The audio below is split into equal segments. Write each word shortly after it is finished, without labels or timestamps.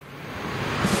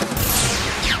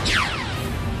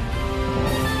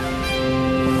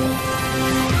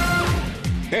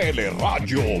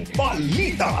Radyo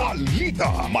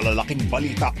Balita. Malalaking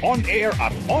balita on air at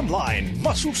online.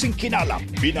 Masusing kinalap,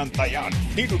 binantayan,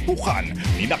 tinutukan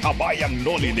ni nakabayang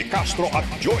Noli de Castro at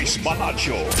Joyce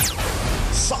Balancio.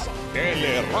 Sa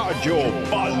Teleradyo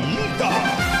Balita.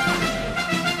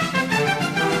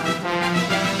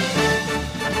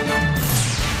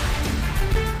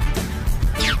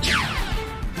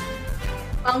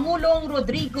 Pangulong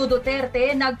Rodrigo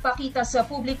Duterte nagpakita sa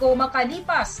publiko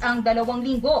makalipas ang 2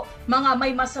 linggo. Mga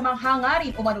may masamang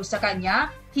hangarin umano sa kanya,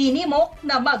 hinimok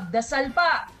na magdasal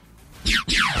pa.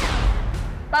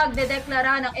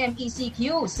 Pagdedeklara ng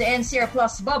MECQ sa NCR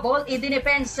Plus Bubble,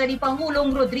 idinipensa ni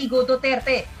Pangulong Rodrigo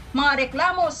Duterte. Mga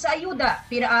reklamo sa ayuda,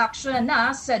 pinaaksyonan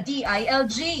na sa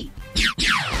DILG.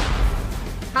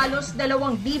 Halos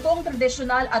 2,000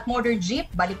 tradisyonal at modern jeep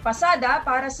balik pasada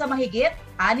para sa mahigit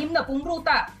 60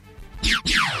 ruta.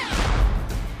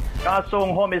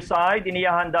 Kasong homicide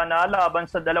inihahanda na laban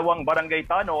sa 2 barangay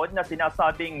tanod na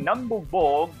sinasabing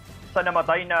nambugbog sa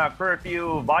namatay na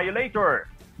curfew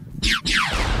violator.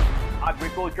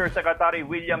 Agriculture Secretary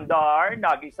William Dar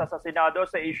nag-isa sa Senado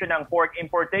sa issue ng pork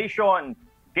importation.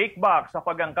 Kickback sa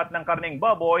pag-angkat ng karneng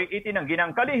baboy itinanggi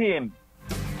ng kalihim.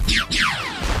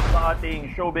 Sa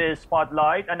ating showbiz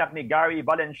spotlight, anak ni Gary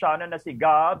Valenciano na si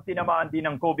Gab, tinamaan din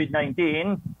ng COVID-19.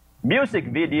 Music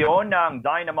video ng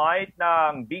Dynamite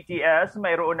ng BTS,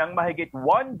 mayroon ng mahigit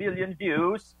 1 billion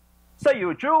views sa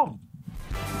YouTube.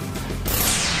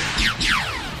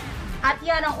 At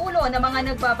yan ang ulo ng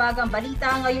mga nagbabagang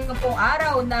balita ngayon pong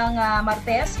araw ng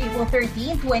Martes, April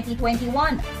 13, 2021.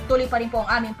 Tuloy pa rin po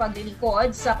ang aming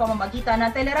paglilingkod sa pamamagitan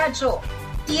ng teleradyo,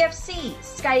 TFC,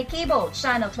 Sky Cable,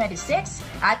 Channel 26,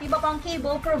 at iba pang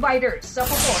cable providers. Sa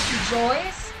po si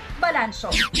Joyce Balancio.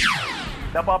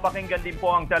 Napapakinggan din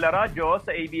po ang teleradyo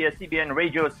sa ABS-CBN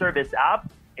Radio Service App,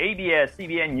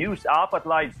 ABS-CBN News App at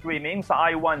live streaming sa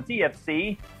i1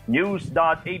 TFC,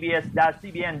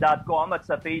 news.abs-cbn.com at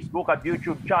sa Facebook at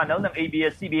YouTube channel ng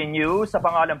ABS-CBN News. Sa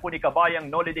pangalan po ni Kabayang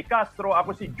Noli de Castro,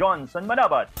 ako si Johnson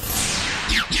Manabat.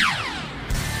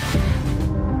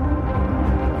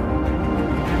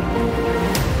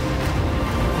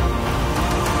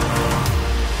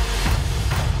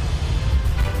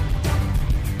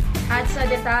 At sa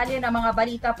detalye ng mga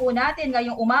balita po natin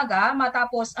ngayong umaga,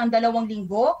 matapos ang 2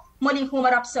 linggo, muling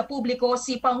humarap sa publiko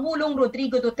si Pangulong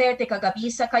Rodrigo Duterte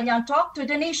kagabi sa kanyang Talk to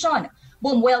the Nation.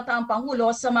 Bumuelta ang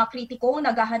Pangulo sa mga kritikong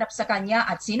naghahanap sa kanya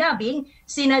at sinabing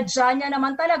sinadya niya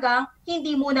naman talagang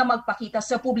hindi muna magpakita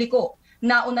sa publiko.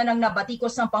 Nauna nang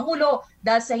nabatikos ang Pangulo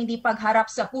dahil sa hindi pagharap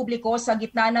sa publiko sa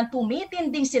gitna ng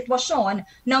tumitinding sitwasyon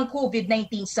ng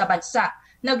COVID-19 sa bansa.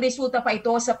 Nagresulta pa ito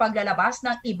sa paglalabas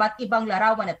ng iba't ibang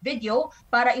larawan at video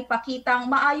para ipakitang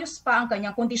maayos pa ang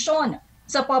kanyang kondisyon.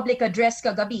 Sa public address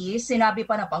kagabi, sinabi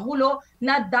pa ng Pangulo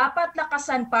na dapat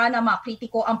lakasan pa ng mga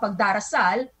kritiko ang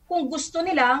pagdarasal kung gusto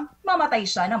nilang mamatay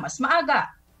siya na mas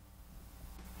maaga.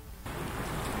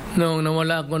 Noong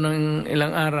nawala ako ng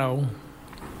ilang araw,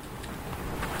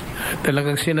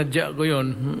 talagang sinadya ko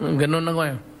yun. Ganun ako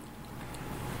eh.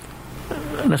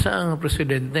 Nasaan ang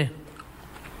presidente?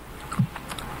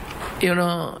 You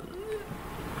know,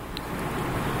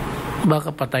 baka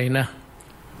patay na.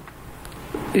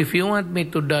 If you want me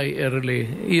to die early,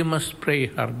 you must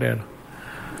pray harder.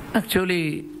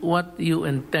 Actually, what you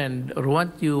intend or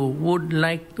what you would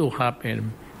like to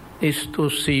happen is to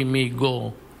see me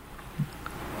go.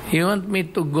 You want me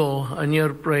to go and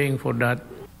you're praying for that.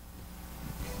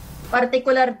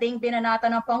 Partikular ding binanata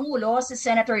ng Pangulo si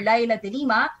Senator Laila de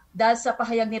Lima dahil sa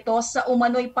pahayag nito sa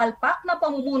umano'y palpak na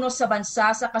pamumuno sa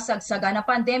bansa sa kasagsagan ng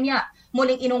pandemya.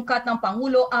 Muling inungkat ng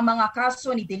Pangulo ang mga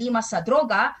kaso ni de Lima sa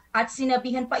droga at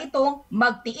sinabihan pa itong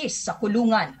magtiis sa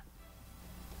kulungan.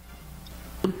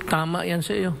 Tama yan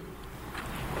sa iyo.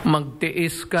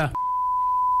 Magtiis ka.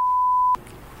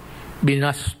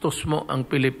 Binastos mo ang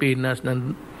Pilipinas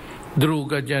ng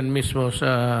droga dyan mismo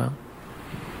sa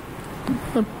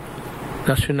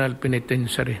National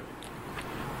Penitentiary.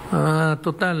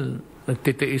 Total,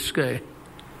 nagtitiis ka eh.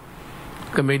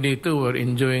 Kami dito, we're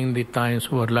enjoying the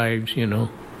times of our lives, you know.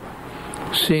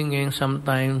 Singing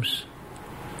sometimes,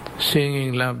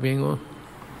 singing, laughing.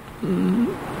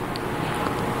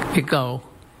 Ikaw,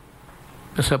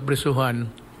 nasa prisuhan,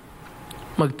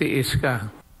 magtiis ka.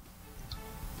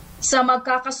 Sa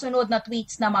magkakasunod na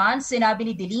tweets naman, sinabi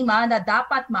ni de Lima na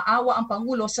dapat maawa ang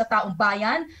Pangulo sa taong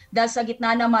bayan dahil sa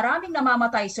gitna na maraming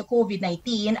namamatay sa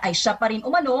COVID-19 ay siya pa rin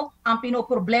umano ang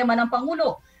pinoproblema ng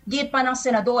Pangulo. Git pa ng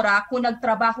Senadora, kung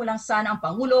nagtrabaho lang sana ang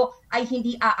Pangulo ay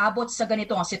hindi aabot sa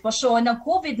ganito ang sitwasyon ng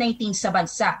COVID-19 sa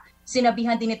bansa.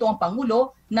 Sinabihan din ito ang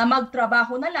Pangulo na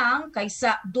magtrabaho na lang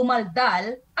kaysa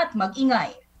dumaldal at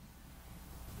magingay.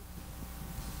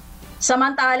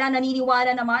 Samantala,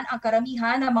 naniniwala naman ang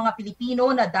karamihan ng mga Pilipino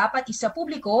na dapat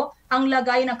isapubliko ang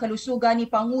lagay ng kalusugan ni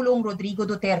Pangulong Rodrigo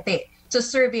Duterte. Sa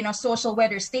survey ng social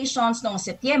weather stations noong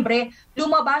Setyembre,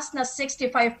 lumabas na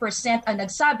 65% ang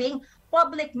nagsabing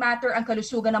public matter ang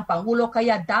kalusugan ng Pangulo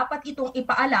kaya dapat itong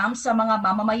ipaalam sa mga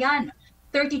mamamayan.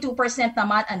 32%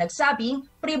 naman ang nagsabing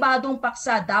pribadong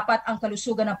paksa dapat ang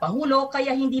kalusugan ng Pangulo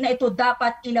kaya hindi na ito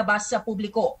dapat ilabas sa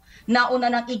publiko.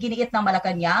 Nauna nang iginiit ng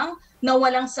Malacanang na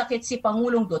walang sakit si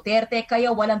Pangulong Duterte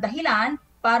kaya walang dahilan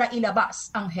para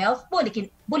ilabas ang health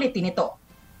bulletin nito.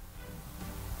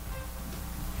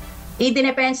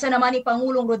 Idinepensa naman ni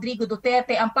Pangulong Rodrigo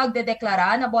Duterte ang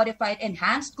pagdedeklara na Modified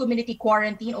Enhanced Community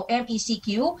Quarantine o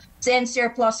MECQ sa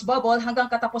NCR Plus Bubble hanggang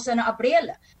katapusan ng Abril.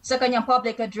 Sa kanyang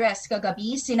public address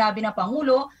kagabi, sinabi ng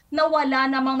Pangulo na wala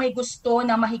namang may gusto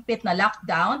na mahigpit na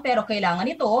lockdown pero kailangan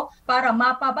ito para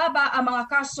mapababa ang mga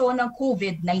kaso ng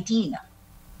COVID-19.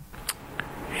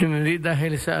 Hindi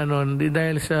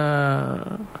dahil sa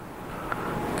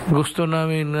gusto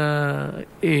namin na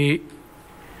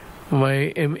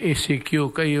may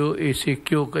MECQ kayo,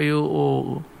 ECQ kayo o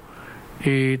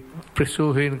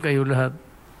presuhin kayo lahat.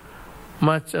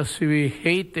 Much as we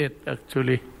hate it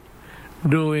actually,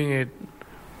 doing it,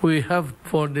 we have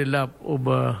for the lap of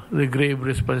the grave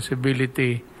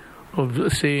responsibility of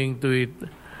saying to it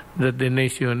that the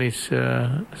nation is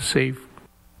safe.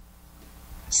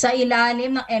 Sa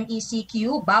ilalim ng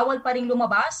MECQ, bawal pa rin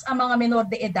lumabas ang mga menor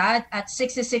de edad at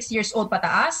 66 years old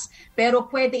pataas, pero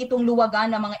pwede itong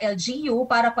luwagan ng mga LGU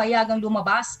para payagang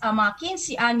lumabas ang mga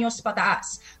 15 anyos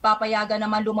pataas. Papayagan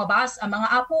naman lumabas ang mga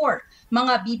apor,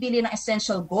 mga bibili ng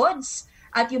essential goods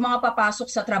at yung mga papasok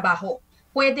sa trabaho.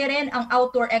 Pwede rin ang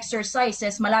outdoor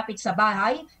exercises malapit sa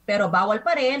bahay, pero bawal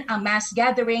pa rin ang mass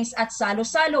gatherings at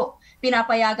salo-salo.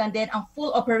 Pinapayagan din ang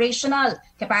full operational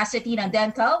capacity ng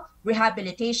dental,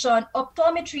 rehabilitation,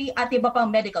 optometry at iba pang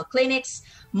medical clinics,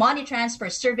 money transfer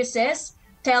services,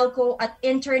 telco at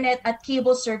internet at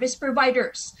cable service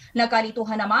providers.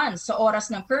 Nagkalituhan naman sa oras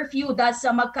ng curfew dahil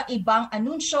sa magkaibang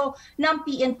anunsyo ng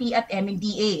PNP at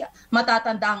MMDA.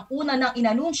 Matatanda ang una ng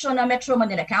inanunsyo ng Metro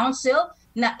Manila Council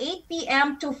na 8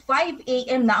 p.m. to 5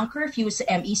 a.m. na ang curfew sa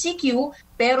MECQ,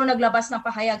 pero naglabas ng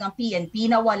pahayag ang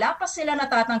PNP na wala pa sila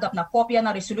natatanggap na kopya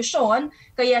ng resolusyon,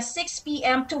 kaya 6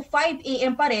 p.m. to 5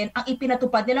 a.m. pa rin ang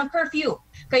ipinatupad nilang curfew.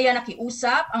 Kaya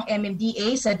nakiusap ang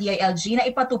MMDA sa DILG na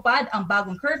ipatupad ang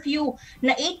bagong curfew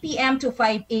na 8 p.m. to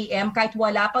 5 a.m. kahit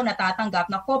wala pang natatanggap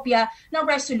na kopya ng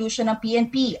resolution ng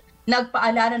PNP.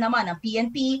 Nagpaalala naman ang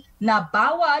PNP na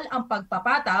bawal ang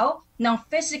pagpapataw ng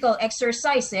physical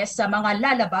exercises sa mga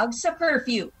lalabag sa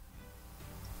curfew.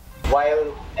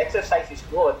 While exercise is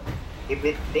good,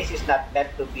 this is not meant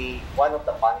to be one of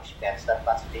the punishments that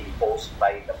must be imposed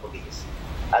by the police.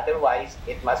 Otherwise,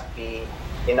 it must be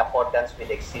in accordance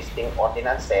with existing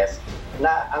ordinances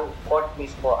na ang court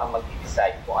mismo ang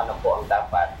mag-decide kung ano po ang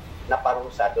dapat na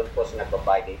parusa doon po sa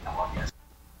nag-violate ng ordinance.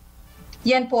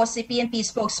 Yan po si PNP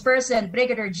spokesperson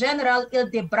Brigadier General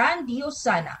Ildebrand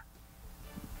Osana.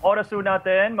 Oras po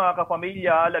natin, mga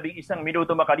kapamilya, 11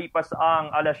 minuto makalipas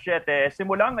ang Alas-Siyete.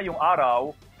 Simula ngayong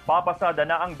araw, papasada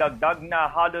na ang dagdag na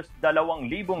halos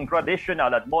 2,000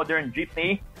 traditional at modern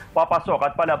jeepney papasok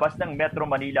at palabas ng Metro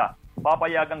Manila.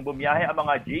 Papayagang bumiyahe ang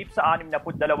mga jeep sa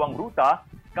 62 ruta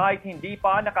kahit hindi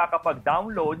pa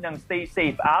nakakapag-download ng Stay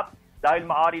Safe app dahil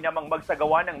maaari namang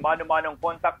magsagawa ng mano-manong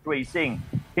contact tracing.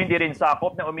 Hindi rin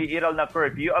sakop na umiiral na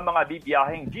curfew ang mga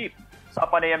bibiyaheng jeep. Sa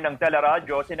panayam ng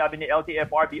teleradyo, sinabi ni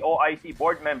LTFRB OIC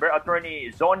Board Member Attorney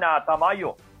Zona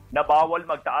Tamayo na bawal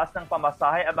magtaas ng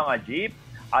pamasahe ang mga jeep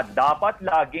at dapat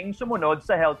laging sumunod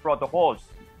sa health protocols.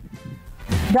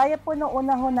 Gaya po ng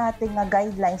una ho nating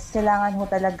guidelines, kailangan ho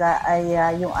talaga ay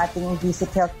yung ating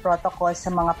basic health protocol sa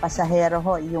mga pasahero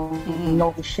ho, yung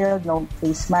no shield, no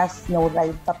face mask, no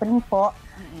live tapering po.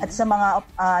 At sa mga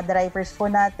drivers po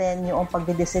natin, yung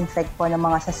pagdidisinfect po ng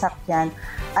mga sasakyan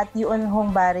at yung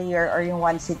hong barrier or yung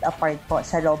 1 seat apart po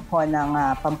sa loob po ng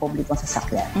pampublikong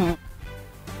sasakyan.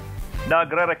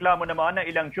 Nagrereklamo naman ng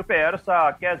ilang tsuper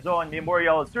sa Quezon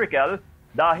Memorial Circle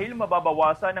dahil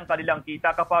mababawasan ang kanilang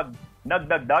kita kapag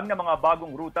nagdagdag ng mga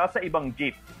bagong ruta sa ibang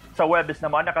jeep. Sa Huwebes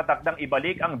naman nakatakdang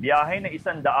ibalik ang biyahe ng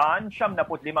 175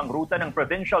 ruta ng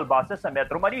provincial buses sa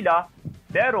Metro Manila,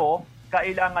 pero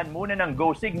kailangan muna ng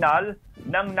go signal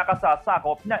ng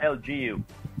nakasasakop na LGU.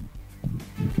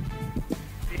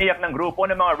 Tiniyak ng grupo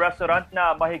ng mga restaurant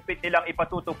na mahigpit nilang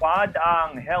ipatutupad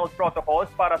ang health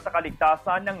protocols para sa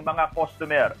kaligtasan ng mga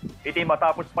customer. Iti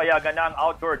matapos payagan na ang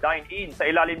outdoor dine-in sa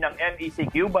ilalim ng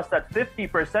MECQ basta't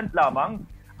 50% lamang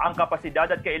ang kapasidad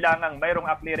at kailangang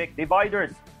mayroong acrylic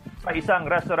dividers. Sa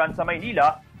isang restaurant sa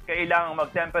Maynila, kailangang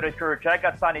mag-temperature check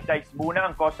at sanitize muna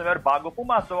ang customer bago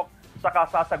pumasok, saka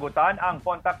sasagutan ang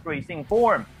contact tracing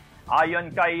form.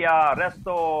 Ayon kay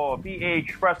Resto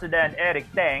PH President Eric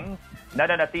Teng,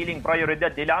 nananatiling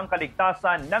prioridad nila ang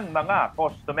kaligtasan ng mga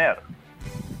customer.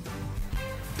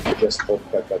 I just hope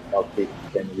that public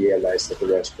can realize that the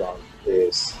restaurant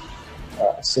is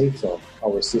a safe zone.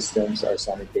 Our systems, our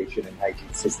sanitation and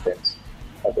hygiene systems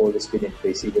have always been in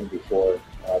place even before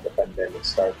the pandemic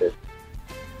started.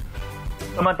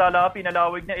 Samantala,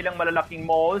 pinalawig na ilang malalaking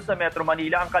malls sa Metro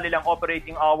Manila ang kanilang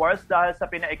operating hours dahil sa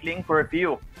pinaikling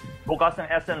curfew. Bukas ang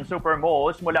SM Super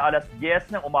Malls mula alas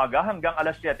 10 ng umaga hanggang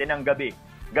alas 7 ng gabi.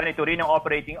 Ganito rin ang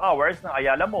operating hours ng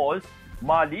Ayala Malls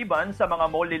maliban sa mga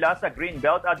mall nila sa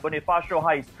Greenbelt at Bonifacio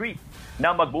High Street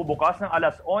na magbubukas ng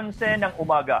alas 11 ng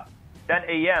umaga. 10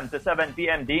 a.m. to 7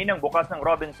 p.m. din ang bukas ng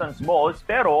Robinsons Malls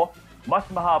pero mas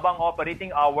mahabang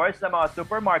operating hours sa mga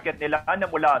supermarket nila na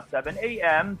mula 7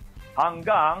 a.m.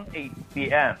 hanggang 8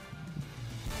 p.m.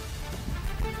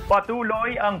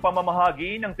 Patuloy ang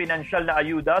pamamahagi ng pinansyal na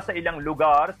ayuda sa ilang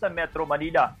lugar sa Metro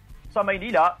Manila. Sa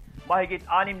Maynila, mahigit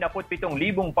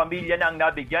 67,000 pamilya na ang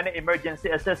nabigyan ng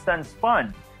Emergency Assistance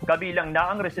Fund. Kabilang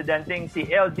na ang residenteng si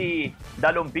LD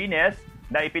Dalumpines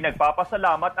na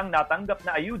ipinagpapasalamat ang natanggap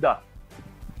na ayuda.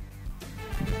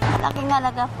 Malaking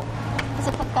halaga po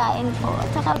sa pagkain po at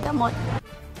saka gamot.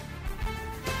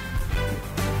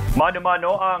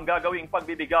 Mano-mano ang gagawing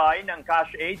pagbibigay ng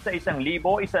cash aid sa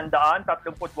 1,138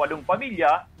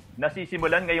 pamilya na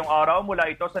sisimulan ngayong araw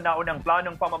mula ito sa naunang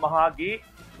planong pamamahagi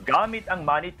gamit ang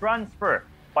money transfer.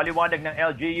 Paliwanag ng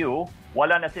LGU,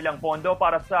 wala na silang pondo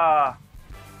para sa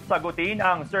sagutin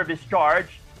ang service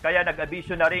charge kaya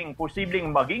nag-abisyo na ring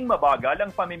posibleng maging mabagal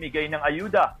ang pamimigay ng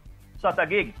ayuda. Sa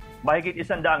Taguig, mahigit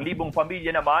 100,000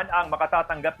 pamilya naman ang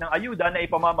makatatanggap ng ayuda na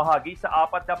ipamamahagi sa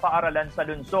 4 na paaralan sa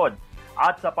lungsod.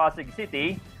 At sa Pasig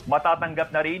City,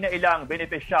 matatanggap na rin na ilang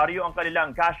benepisyaryo ang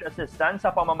kanilang cash assistance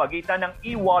sa pamamagitan ng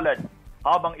e-wallet,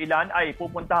 habang ilan ay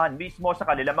pupuntahan mismo sa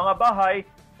kanilang mga bahay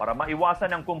para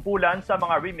maiwasan ang kumpulan sa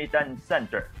mga remittance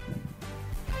center.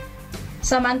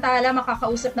 Samantala,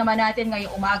 makakausap naman natin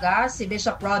ngayong umaga si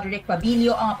Bishop Roderick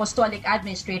Pabilio, ang Apostolic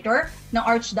Administrator ng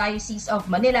Archdiocese of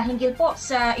Manila. Hinggil po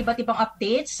sa iba't ibang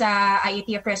updates sa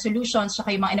IATF resolutions at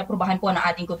yung mga inaprubahan po ng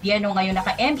ating gobyerno. Ngayon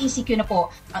naka-MECQ na po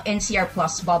ang NCR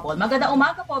Plus Bubble. Magandang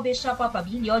umaga po, Bishop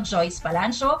Pabilio, Joyce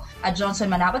Palancio at Johnson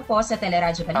Manabat po sa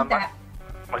Teleradyo Balita.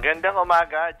 Magandang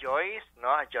umaga, Joyce,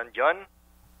 John.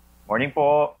 Morning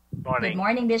po. Good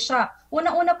morning, Bishop.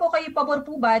 Una-una po kayo, pabor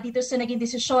po ba dito sa naging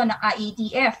desisyon ng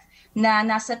IATF na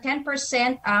nasa 10%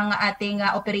 ang ating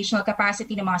operational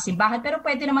capacity ng mga simbahan pero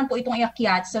pwede naman po itong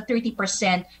iakyat sa 30%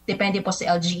 depende po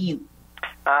sa LGU?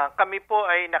 Kami po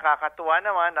ay nakakatuwa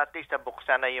naman at least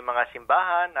nabuksan na yung mga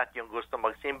simbahan at yung gusto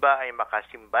magsimba ay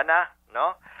makasimba na,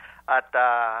 no? At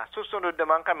susunod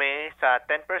naman kami sa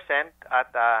 10%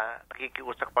 at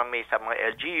nakikiusap kami sa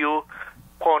mga LGU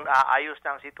kung aayos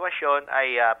ng sitwasyon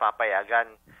ay papayagan.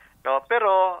 No,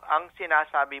 pero ang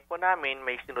sinasabi po namin,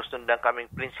 may sinusundan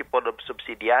kaming principle of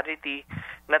subsidiarity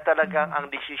na talagang ang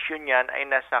desisyon niyan ay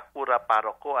nasa kura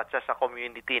paroko at sa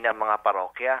community ng mga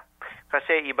parokya.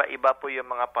 Kasi iba-iba po yung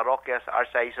mga parokya sa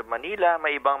Archdiocese of Manila,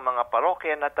 may ibang mga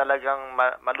parokya na talagang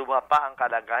maluma pa ang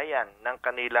kalagayan ng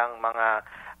kanilang mga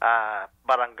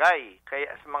barangay.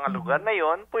 Kaya sa mga lugar na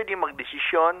yon, pwede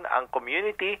magdesisyon ang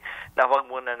community na huwag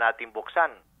muna natin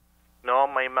buksan. No,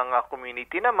 may mga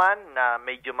community naman na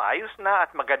medyo maayos na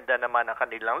at maganda naman ang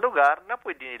kanilang lugar na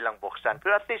pwede nilang buksan.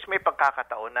 Pero at least may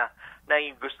pagkakataon na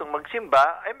yung gustong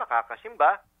magsimba ay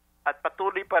makakasimba at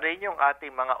patuloy pa rin yung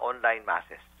ating mga online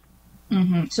masses.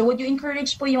 Mm-hmm. So would you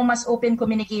encourage po yung mas open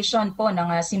communication po ng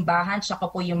simbahan tsaka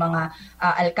po yung mga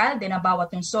alkalde na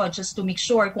bawat lungsod just to make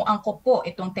sure kung angkop po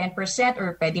itong 10%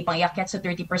 or pwede pang iakyat sa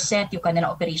 30% yung kanilang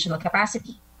operational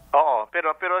capacity? Oo,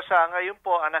 pero sa ngayon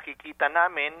po ang nakikita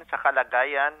namin sa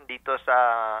kalagayan dito sa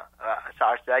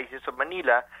Archdiocese of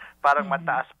Manila, parang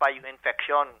mataas pa yung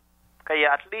infection.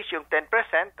 Kaya at least yung 10%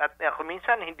 at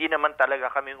kuminsan hindi naman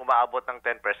talaga kami umaabot ng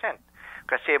 10%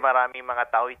 kasi maraming mga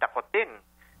tao takot din.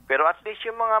 Pero at least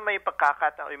yung mga may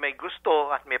pagkakataon, may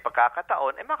gusto at may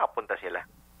pagkakataon, makapunta sila.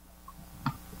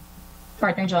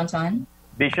 Partner Johnson?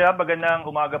 Bishop, magandang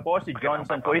umaga po. Si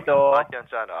Johnson po ito.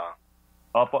 Johnson,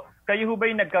 Opo. Kayo ho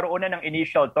ba'y nagkaroon na ng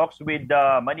initial talks with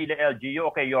Manila LGU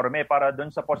o kay Yorme para doon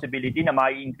sa possibility na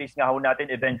mai-increase nga ho natin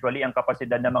eventually ang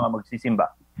kapasidad ng mga magsisimba?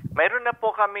 Mayroon na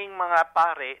po kaming mga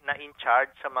pare na in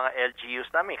charge sa mga LGUs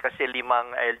namin kasi 5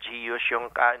 LGUs yung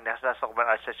nasa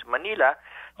Archdiocese of Manila.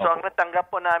 So ang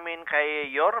natanggap po namin kay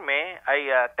Yorme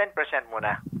ay 10%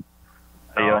 muna.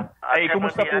 Ayun. Ay,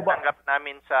 kumusta po ba? Natanggap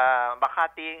namin sa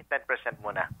Makati, 10%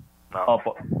 muna. No?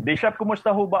 Opo. Bishop,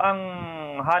 kumusta ho ba ang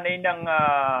hanay ng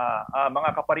mga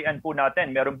kaparian po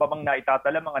natin? Meron ba bang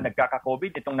naitatala mga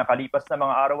nagkaka-COVID itong nakalipas na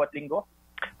mga araw at linggo?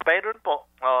 Mayroon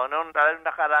po. Noong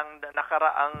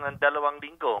nakaraang 2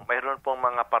 linggo, mayroon pong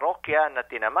mga parokya na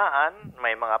tinamaan,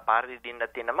 may mga pari din na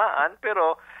tinamaan,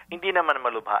 pero hindi naman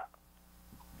malubha.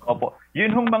 Opo.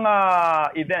 Yun hong mga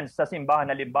events sa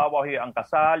simbahan, halimbawa ang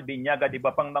kasal, binyag, at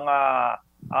iba pang mga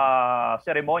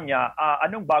seremonya,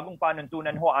 anong bagong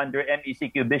panuntunan ho under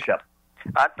MECQ, Bishop?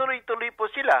 Tuloy-tuloy po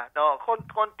sila. No?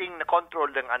 Konting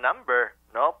control ng number.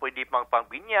 No? Pwede pang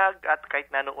pangbinyag at kahit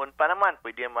na noon pa naman,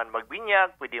 pwede man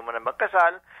magbinyag, pwede man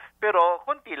magkasal, pero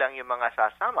konti lang yung mga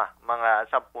sasama. Mga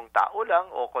 10 tao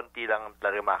lang o konti lang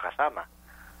talaga makasama.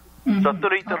 So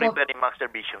tuloy-tuloy pa rin mga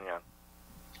serbisyong yun.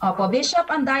 Opo, Bishop,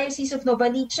 ang Diocese of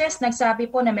Novaliches,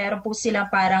 nagsabi po na meron po silang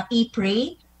parang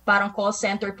e-pray, parang call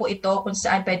center po ito kung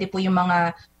saan pwede po yung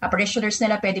mga parishioners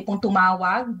nila pwede pong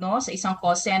tumawag, no, sa isang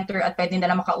call center at pwede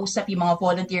nila makausap yung mga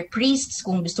volunteer priests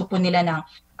kung gusto po nila ng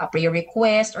prayer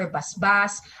request or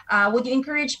basbas. Would you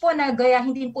encourage po na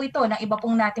gayahin din po ito ng iba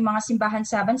pong nating mga simbahan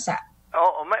sa bansa?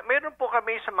 Oo, mayroon po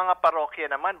kami sa mga parokya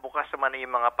naman, bukas naman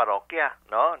yung mga parokya,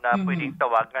 no, na pwedeng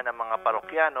tawagan ng mga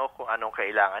parokya, no, kung anong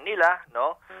kailangan nila,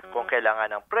 no, kung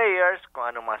kailangan ng prayers, kung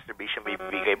anong mga servisyo may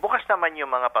bibigay. Bukas naman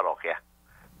yung mga parokya.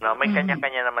 No, may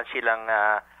kanya-kanya naman silang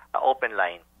open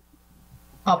line.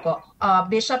 Opo.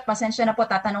 Bishop, pasensya na po,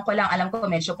 tatanong ko lang, alam ko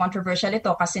medyo controversial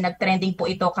ito kasi nag-trending po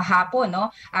ito kahapon,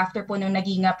 no? After po nung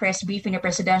naging press briefing ni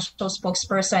Presidential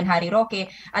Spokesperson Harry Roque,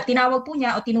 at tinawag po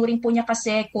niya o tinuring po niya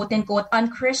kasi quote-unquote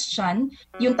unchristian,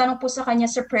 yung tanong po sa kanya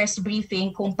sa press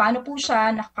briefing kung paano po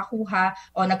siya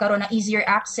nakakuha o nagkaroon ng easier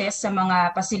access sa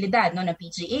mga pasilidad, no, ng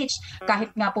PGH,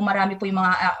 kahit nga po marami po yung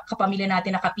mga kapamilya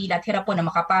natin nakapila at hirap po na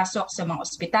makapasok sa mga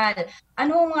ospital.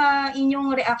 Anong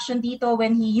inyong reaction dito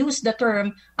when he used the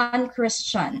term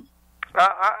unchristian?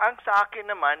 Ang sa akin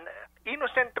naman,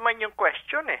 innocent naman yung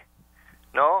question eh.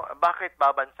 No? Bakit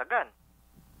babansagan?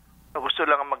 Gusto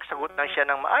lang magsagot na siya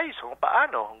ng maayos kung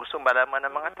paano. Gusto malaman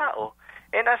ng mga tao.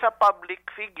 And as a public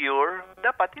figure,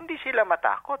 dapat hindi sila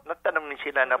matakot. Nagtanong din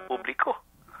sila ng publiko,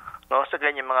 no, sa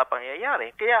ganyan mga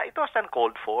pangyayari. Kaya ito is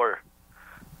uncalled for.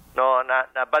 No, na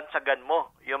bansagan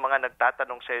mo yung mga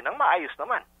nagtatanong sa iyo ng maayos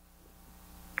naman.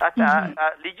 At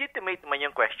legitimate man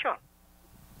yung question.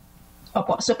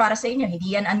 Opo, so para sa inyo,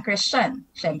 hindi yan unchristian?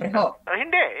 Siyempre ho.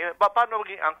 Hindi. Paano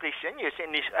maging unchristian? Yes,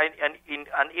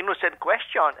 an innocent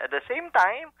question. At the same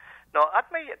time, no,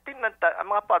 at may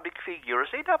mga public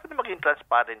figures, ay dapat maging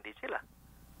transparent din sila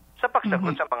sa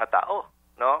pagsagot sa mga tao.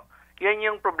 No? Yan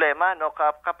yung problema. No?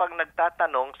 Kapag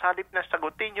nagtatanong, sa halip na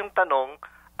sagutin yung tanong,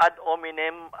 ad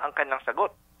hominem ang kanyang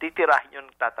sagot. Titirahin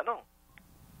yung nagtatanong.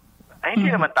 Ay,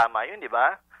 hindi naman tama yun, di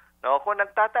ba? No, kung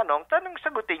nagtatanong,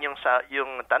 sagutin yung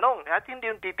tanong at hindi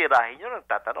yung titirahin yung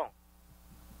nagtatanong.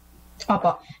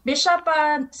 Opo. Bishop,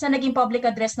 sa naging public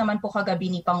address naman po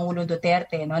kagabi ni Pangulo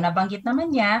Duterte, no, nabanggit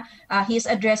naman niya, he is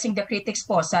addressing the critics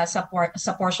po sa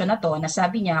portion na to, na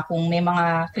sabi niya kung may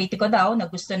mga kritiko daw na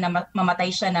gusto na mamatay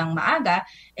siya ng maaga,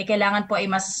 kailangan po ay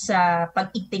mas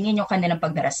pag-igtingin yung kanilang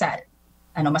pagdarasal.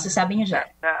 Ano masasabi niyo dyan?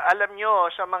 Alam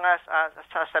niyo, sa mga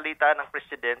sasalita ng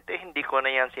presidente, hindi ko na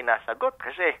yan sinasagot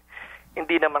kasi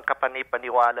hindi naman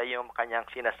kapanipaniwala yung kanyang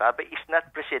sinasabi. It's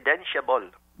not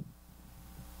presidentiable.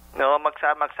 No,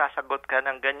 magsasagot ka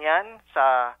ng ganyan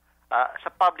sa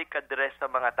public address sa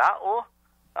mga tao.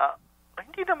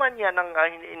 Hindi naman yan ang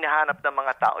hinahanap ng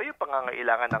mga tao, yung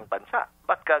pangangailangan ng bansa.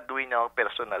 Ba't gagawin na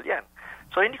personal yan?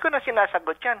 So hindi ko na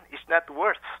sinasagot yan. It's not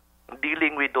worth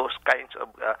dealing with those kinds of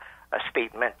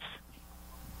statements.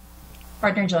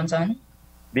 Partner Johnson?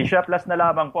 Bishop, last na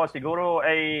lamang po, siguro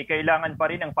ay kailangan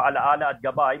pa rin ng paalaala at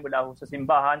gabay mula ho sa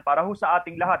simbahan para ho sa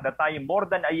ating lahat na tayo more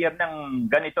than a year ng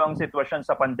ganito ang sitwasyon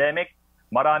sa pandemic.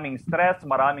 Maraming stress,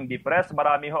 maraming depressed,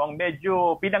 marami ho ang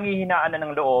medyo pinanghihinaan na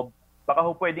ng loob. Baka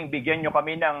ho pwedeng bigyan nyo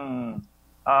kami ng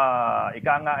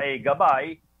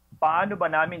gabay. Paano ba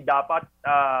namin dapat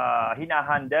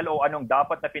hinahandle o anong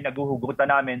dapat na pinaguhugutan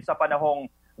namin sa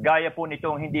panahong gaya po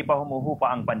nitong hindi pa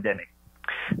humuhupa ang pandemic?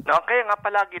 No, kaya nga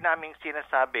palagi naming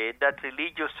sinasabi that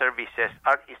religious services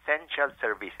are essential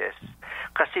services.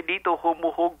 Kasi dito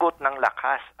humuhugot ng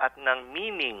lakas at ng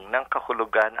meaning ng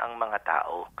kahulugan ang mga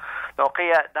tao. No,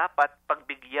 kaya dapat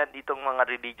pagbigyan itong mga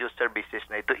religious services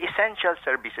na ito, essential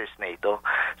services na ito.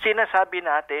 Sinasabi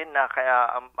natin na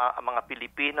kaya ang mga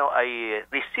Pilipino ay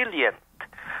resilient.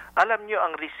 Alam nyo,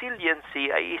 ang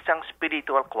resiliency ay isang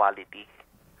spiritual quality.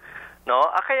 No,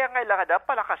 kaya kailangan dapat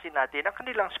palakasin natin ang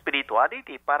kanilang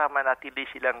spirituality para manatili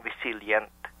silang resilient.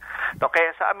 No,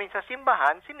 kaya sa amin sa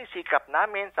simbahan, sinisikap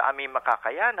namin sa aming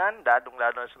makakayanan,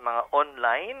 lalong-lalo sa mga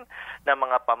online na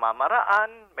mga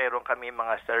pamamaraan, mayroon kami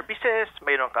mga services,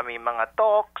 mayroon kami mga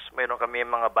talks, mayroon kami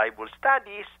mga Bible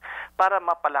studies para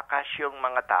mapalakas yung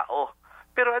mga tao.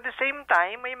 Pero at the same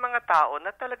time, may mga tao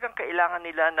na talagang kailangan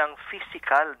nila ng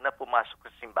physical na pumasok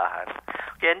sa simbahan.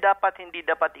 Kaya hindi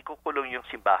dapat ikukulong yung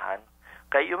simbahan.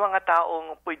 Kaya yung mga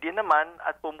taong pwede naman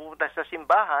at pumunta sa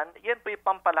simbahan, yan po yung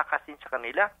pampalakasin sa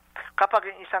kanila. Kapag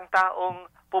yung isang taong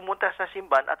pumunta sa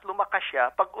simbahan at lumakas siya,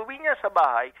 pag uwi niya sa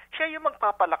bahay, siya yung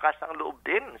magpapalakas ng loob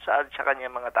din sa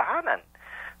kanyang mga tahanan.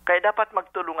 Kaya dapat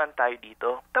magtulungan tayo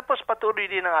dito. Tapos patuloy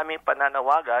din ang aming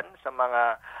pananawagan sa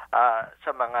mga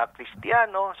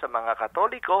Kristiyano, sa mga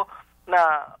Katoliko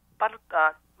na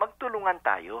magtulungan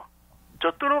tayo.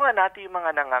 So tulungan natin yung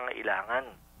mga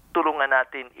nangangailangan. Tulungan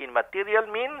natin in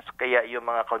material means, kaya yung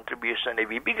mga contribution na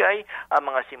ibibigay, ang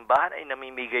mga simbahan ay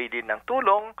namimigay din ng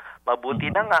tulong.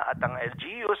 Mabuti na nga at ang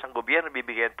LGUs, ang gobyerno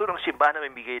bibigay ng tulong, simbahan na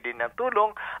mamimigay din ng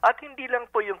tulong, at hindi lang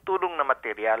po yung tulong na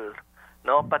material.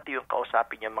 No, pati yung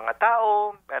kausapin yung mga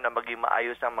tao, na maging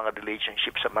maayos ang mga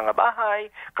relationship sa mga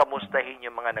bahay, kamustahin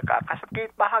yung mga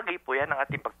nagkakasakit, bahagi po yan ng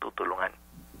ating pagtutulungan.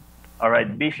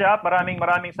 Alright, Bishop, maraming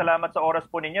salamat sa oras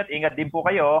po ninyo at ingat din po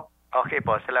kayo. Okay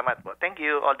po, salamat po. Thank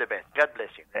you, all the best. God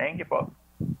bless you. Thank you po.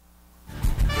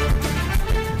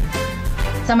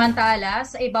 Samantala,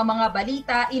 sa ibang mga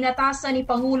balita, inatasan ni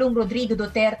Pangulong Rodrigo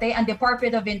Duterte ang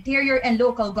Department of Interior and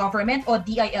Local Government o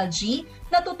DILG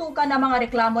na tutukan ng mga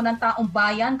reklamo ng taong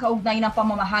bayan kaugnay ng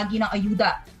pamamahagi ng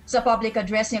ayuda. Sa public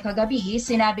address niya kagabi,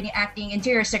 sinabi ni Acting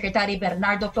Interior Secretary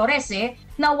Bernardo Florese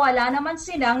na wala naman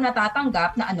silang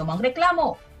natatanggap na anumang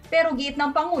reklamo. Pero giit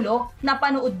ng Pangulo,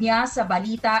 napanood niya sa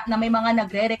balita na may mga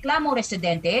nagre-reklamo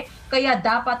residente kaya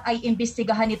dapat ay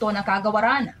imbestigahan ito ng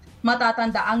kagawaran.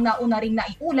 Matatandaang nauna ring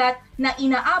naiulat na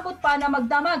inaabot pa na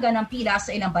magdamagan ng pila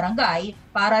sa ilang barangay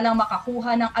para lang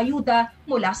makakuha ng ayuda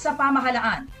mula sa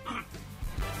pamahalaan.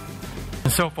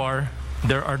 So far,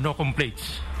 there are no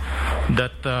complaints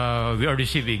that we are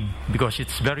receiving because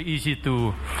it's very easy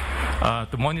to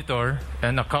monitor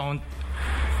and account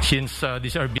since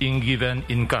these are being given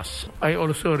in cash. I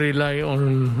also rely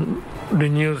on the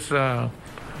news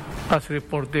as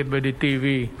reported by the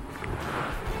TV.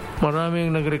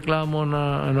 Maraming nagreklamo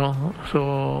na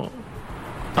so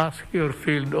ask your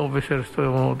field officers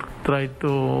to try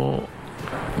to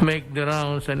make the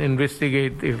rounds and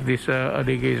investigate if these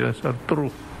allegations are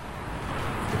true.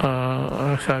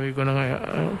 Sabi ko na nga,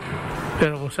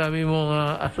 pero kung sabi mo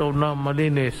nga as of now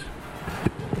malinis,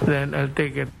 then I'll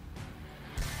take it.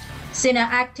 Sina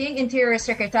Acting Interior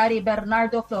Secretary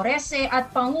Bernardo Florese at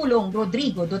Pangulong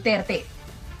Rodrigo Duterte.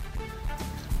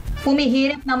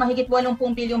 Humihirit na mahigit 80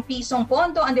 bilyong pisong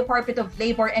pondo ang Department of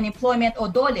Labor and Employment o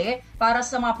DOLE para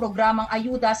sa mga programang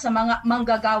ayuda sa mga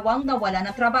manggagawang nawala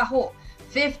ng trabaho.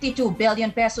 52 billion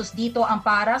pesos dito ang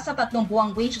para sa 3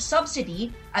 buwang wage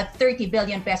subsidy at 30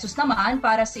 billion pesos naman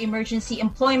para sa emergency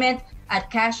employment at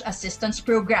cash assistance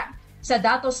program. Sa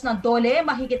datos ng DOLE,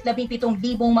 mahigit 17,000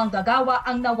 manggagawa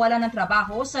ang nawala ng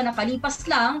trabaho sa nakalipas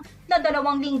lang na 2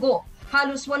 linggo.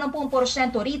 Halos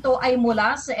 80% rito ay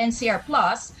mula sa NCR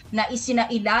Plus na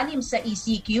isinailalim sa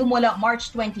ECQ mula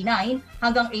March 29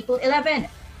 hanggang April 11.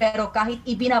 Pero kahit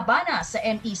ibinabana sa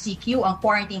MECQ ang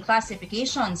quarantine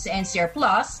classification sa NCR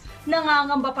Plus,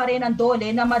 nangangamba pa rin ang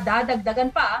DOLE na madadagdagan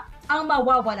pa ang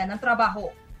mawawala ng trabaho.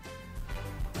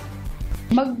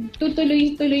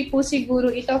 Magtutuloy-tuloy po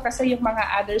siguro ito kasi yung mga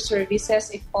other services,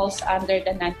 it falls under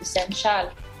the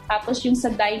non-essential. Tapos yung sa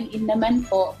dine-in naman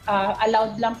po,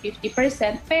 allowed lang 50%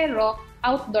 pero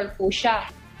outdoor po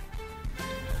siya.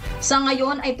 Sa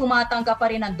ngayon ay tumatanggap pa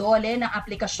rin ang DOLE ng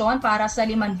aplikasyon para sa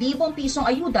 5,000 pisong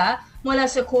ayuda mula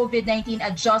sa COVID-19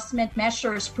 Adjustment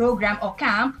Measures Program o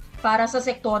CAMP para sa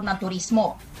sektor ng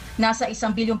turismo. Nasa 1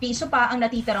 bilyong piso pa ang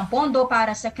natitirang pondo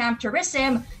para sa camp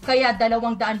tourism kaya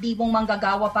 200,000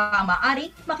 manggagawa pa ang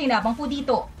maaari makinabang po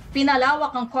dito.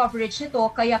 Pinalawak ang coverage nito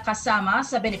kaya kasama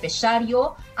sa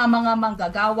benepisyaryo ang mga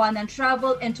manggagawa ng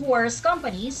travel and tours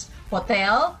companies,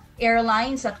 hotel,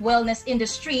 airlines at wellness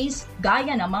industries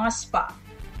gaya ng mga spa.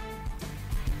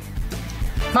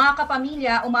 Mga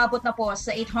kapamilya, umabot na po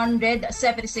sa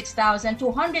 876,225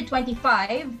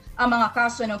 ang mga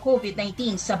kaso ng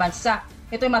COVID-19 sa bansa.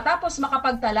 Ito'y matapos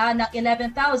makapagtala ng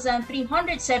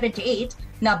 11,378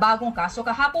 na bagong kaso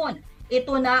kahapon.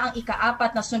 Ito na ang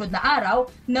ika-4 na sunod na araw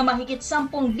na mahigit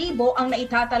 10,000 ang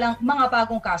naitatalang mga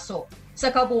bagong kaso. Sa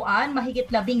kabuuan,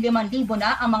 mahigit 15,000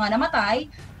 na ang mga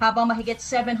namatay, habang mahigit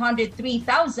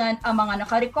 703,000 ang mga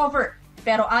nakarecover.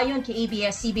 Pero ayon kay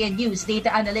ABS-CBN News Data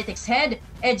Analytics Head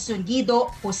Edson Guido,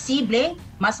 posibleng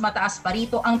mas mataas pa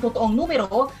rito ang totoong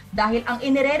numero dahil ang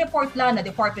inire-report lang na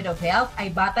Department of Health ay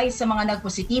batay sa mga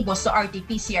nagpositibo sa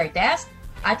RT-PCR test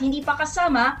at hindi pa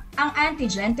kasama ang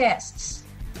antigen tests.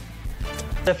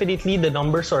 Definitely, the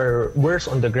numbers are worse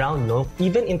on the ground, no?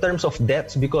 Even in terms of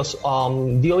deaths, because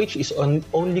DOH is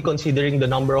only considering the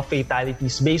number of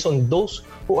fatalities based on those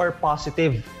who are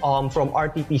positive from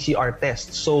RT-PCR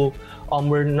tests. So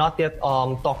we're not yet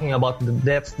talking about the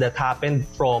deaths that happened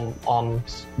from,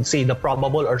 say, the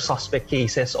probable or suspect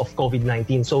cases of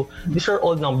COVID-19. So these are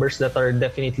all numbers that are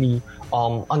definitely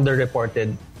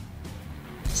underreported.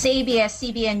 Sa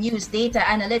ABS-CBN News Data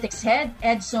Analytics Head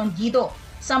Edson Guido,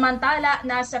 samantala,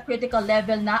 nasa critical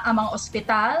level na ang mga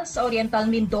ospital sa Oriental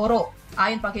Mindoro.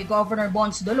 Ayon pa kay Governor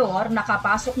Bons Dolor,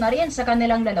 nakapasok na rin sa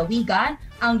kanilang lalawigan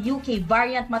ang UK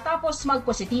variant matapos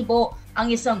magpositibo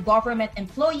ang isang government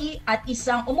employee at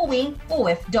isang umuwing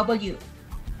OFW.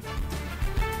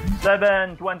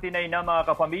 7:29 na mga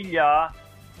kapamilya.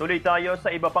 Tuloy tayo sa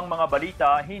iba pang mga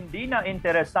balita. Hindi na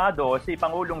interesado si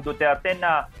Pangulong Duterte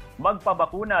na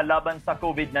magpabakuna laban sa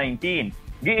COVID-19.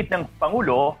 Giit ng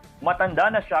Pangulo, matanda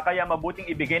na siya kaya mabuting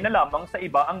ibigay na lamang sa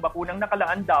iba ang bakunang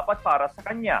nakalaan dapat para sa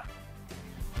kanya.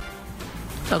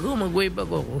 Ako, mag-wave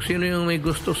ako. Kung sino yung may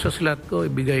gusto sa slot ko,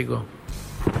 ibigay ko.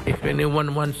 If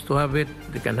anyone wants to have it,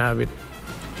 they can have it.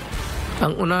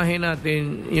 Ang unahin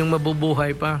natin, yung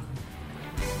mabubuhay pa.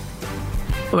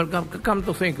 Well, come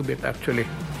to think of it actually.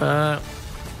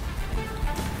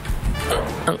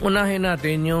 Ang unahin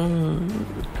natin, yung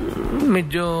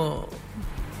medyo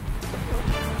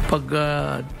pag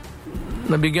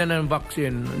nabigyan ng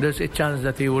vaccine, there's a chance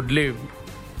that he would live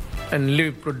and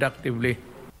live productively.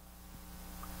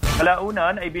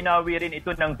 Kalaunan ay binawi rin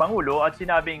ito ng Pangulo at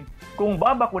sinabing kung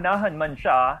babakunahan man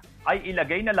siya, ay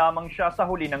ilagay na lamang siya sa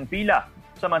huli ng pila.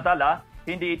 Samantala,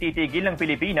 hindi ititigil ng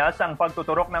Pilipinas ang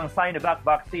pagtuturok ng Sinovac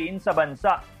vaccine sa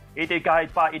bansa. Ito'y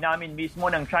kahit pa inamin mismo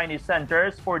ng Chinese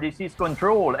Centers for Disease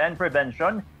Control and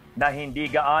Prevention na hindi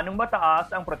gaanong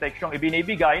mataas ang proteksyong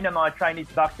ibinibigay ng mga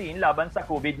Chinese vaccine laban sa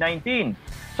COVID-19.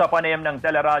 Sa panayam ng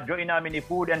teleradyo, inamin ni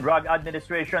Food and Drug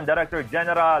Administration Director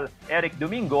General Eric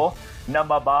Domingo na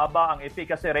mababa ang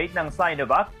efficacy rate ng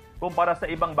Sinovac kumpara sa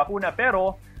ibang bakuna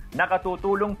pero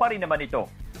nakatutulong pa rin naman ito.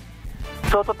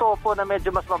 So totoo po na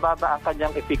medyo mas mababa ang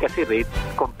kanyang efficacy rate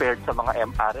compared sa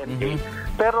mga mRNA.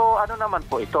 Pero ano naman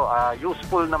po ito,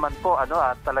 useful naman po at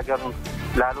talagang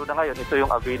lalo na ngayon ito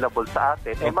yung available sa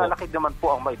atin. Malaki naman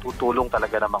po ang maitutulong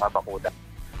talaga ng mga bakuna.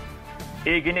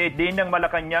 Iginiit din ng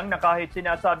Malacanang na kahit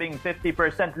sinasabing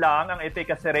 50% lang ang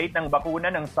efficacy rate ng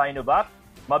bakuna ng Sinovac,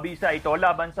 mabisa ito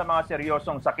laban sa mga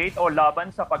seryosong sakit o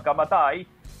laban sa pagkamatay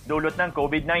dulot ng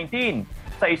COVID-19.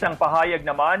 Sa isang pahayag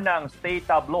naman ng state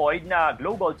tabloid na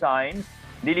Global Times,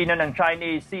 nilinaw ng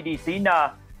Chinese CDC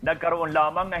na nagkaroon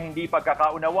lamang na hindi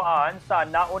pagkakaunawaan sa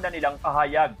nauna nilang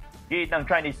pahayag. Giit ng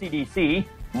Chinese CDC,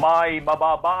 may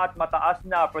mababa at mataas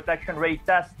na protection rate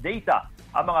test data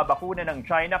ang mga bakuna ng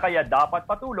China kaya dapat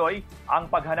patuloy ang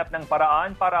paghanap ng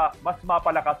paraan para mas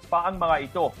mapalakas pa ang mga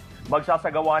ito.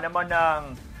 Magsasagawa naman ng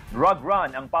drug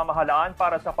run ang pamahalaan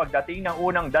para sa pagdating ng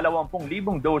unang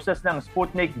 20,000 doses ng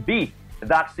Sputnik V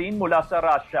vaccine mula sa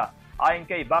Russia. Ayon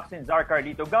kay Vaccine Czar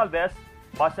Carlito Galvez,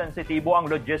 mas sensitibo ang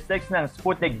logistics ng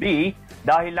Sputnik V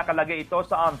dahil nakalagay ito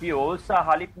sa ampule sa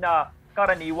halip na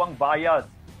karaniwang vials.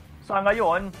 Sa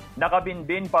ngayon,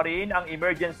 nakabinbin pa rin ang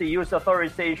Emergency Use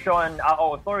Authorization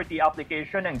Authority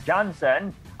application ng Janssen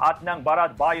at ng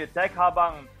Bharat Biotech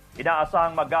habang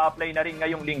inaasahang mag-a-apply na rin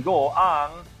ngayong linggo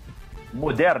ang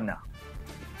Moderna.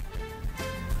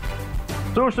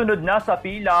 Susunod na sa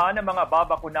pila ng mga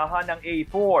babakunahan ng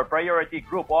A4 Priority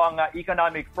Group o ang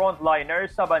economic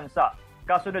frontliners sa bansa.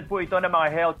 Kasunod po ito ng mga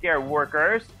healthcare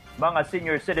workers, mga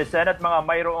senior citizen at mga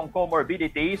mayroong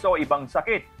comorbidities o ibang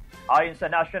sakit. Ayon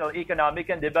sa National Economic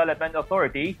and Development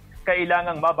Authority,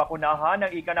 kailangang mabakunahan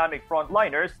ng economic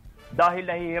frontliners dahil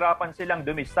nahihirapan silang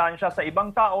dumistansya sa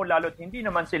ibang tao lalo't hindi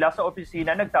naman sila sa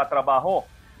opisina nagtatrabaho.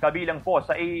 Kabilang po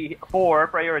sa A4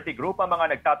 Priority Group ang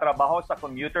mga nagtatrabaho sa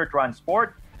commuter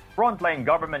transport, frontline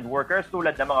government workers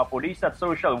tulad ng mga police at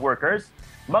social workers,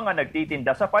 mga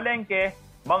nagtitinda sa palengke,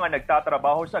 mga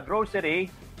nagtatrabaho sa grocery,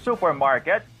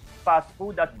 supermarket, fast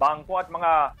food at bangko at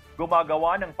mga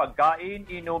gumagawa ng pagkain,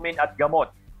 inumin at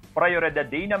gamot. Prioridad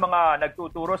din ng mga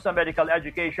nagtuturo sa medical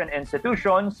education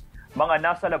institutions, mga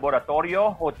nasa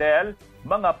laboratorio, hotel,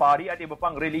 mga pari at iba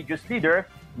pang religious leader,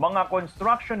 mga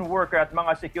construction worker at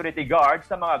mga security guards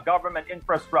sa mga government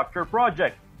infrastructure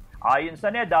project. Ayon sa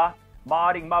NEDA,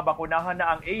 maaaring mabakunahan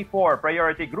na ang A4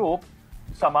 Priority Group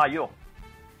sa Mayo.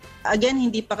 Again,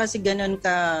 hindi pa kasi ganun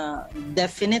ka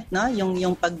definite, no,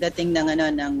 yung pagdating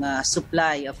ng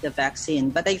supply of the vaccine.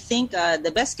 But I think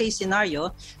the best case scenario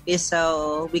is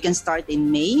we can start in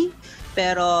May,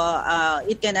 pero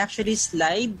it can actually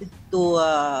slide to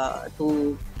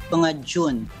mga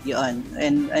June, yun.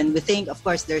 And we think, of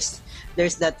course,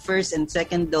 there's that first and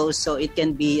second dose, so it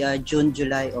can be June,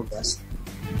 July, August.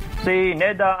 Si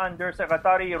NEDA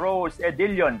Undersecretary Rose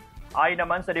Edilion ay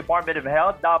naman sa Department of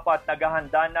Health, dapat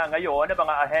naghahanda na ngayon ang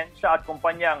mga ahensya at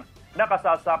kumpanyang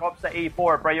nakasasakop sa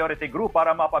A4 priority group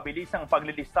para mapabilis ang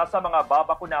paglilista sa mga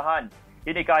babakunahan.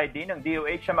 Hinikayat din ng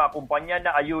DOH sa mga kumpanya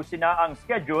na ayusin na ang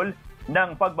schedule ng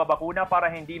pagbabakuna para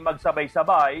hindi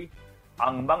magsabay-sabay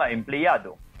ang mga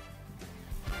empleyado.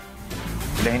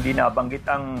 Hindi nabanggit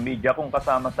ang media kung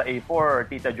kasama sa A4,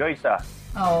 Tita Joyce.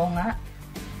 Oo nga.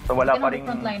 So wala pa rin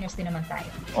frontliners din naman tayo.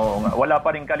 Oo nga, wala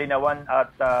pa rin kalinawan at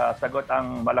sagot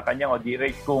ang Malacanang o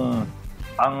DOH kung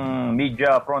ang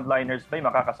media frontliners ba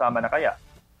makakasama na kaya.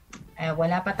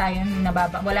 Wala pa tayong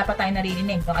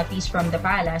naririnig, no, at least from the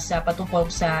palace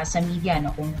patungkol sa media, no,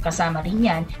 kung kasama rin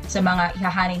yan sa mga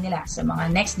ihahanin nila sa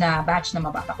mga next na batch na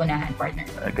mapapakunahan, partner.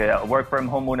 Kaya work from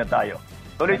home muna tayo.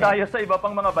 Tuloy tayo sa iba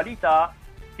pang mga balita.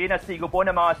 Kinasigo po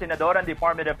ng mga senador ang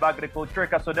Department of Agriculture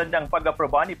kasunod ng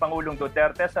pag-aproba ni Pangulong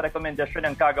Duterte sa rekomendasyon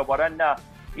ng kagawaran na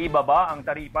ibaba ang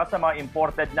taripa sa mga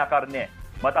imported na karne.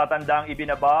 Matatandang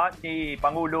ibinaba ni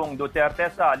Pangulong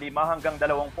Duterte sa 5 hanggang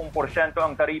 20%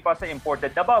 ang taripa sa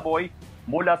imported na baboy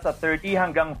mula sa 30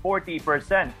 hanggang 40%.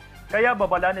 Kaya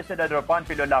babala ni Senador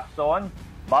Panfilo Lacson,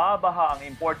 babaha ang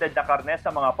imported na karne sa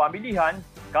mga pamilihan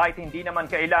kahit hindi naman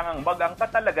kailangang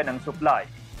mag-angkat talaga ng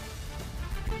supply.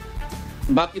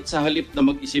 Bakit sa halip na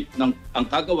mag-isip ng ang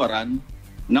kagawaran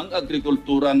ng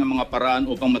agrikultura ng mga paraan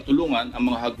upang matulungan ang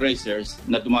mga hog raisers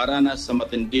na dumaranas sa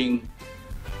matinding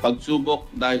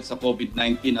pagsubok dahil sa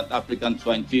COVID-19 at African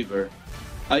swine fever,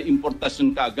 ay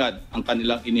importasyon kaagad ang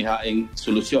kanilang inihaing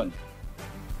solusyon?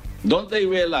 Don't they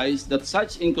realize that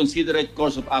such inconsiderate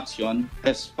course of action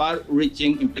has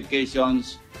far-reaching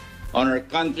implications on our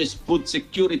country's food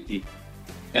security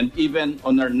and even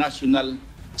on our national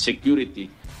security?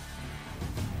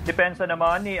 Depensa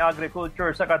naman ni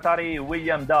Agriculture Secretary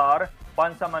William Dar,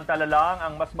 pansamantala lang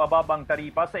ang mas mababang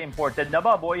taripa sa imported na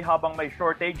baboy habang may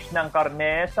shortage ng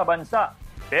karne sa bansa.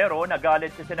 Pero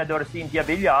nagalit si Senador Cynthia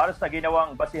Villar sa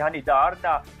ginawang basihan ni Dar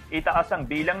na itaas ang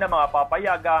bilang ng mga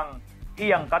papayagang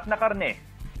iangkat na karne.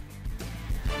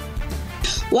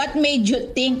 What made you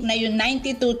think na yung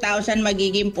 92,000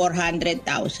 magiging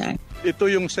 400,000? Ito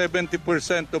yung 70%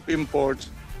 of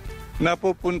imports na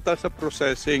pupunta sa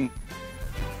processing.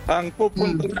 Ang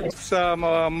pupunta sa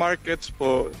mga markets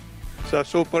po, sa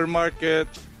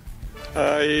supermarkets,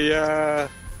 ay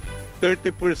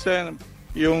 30%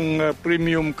 yung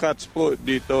premium cuts po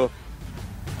dito.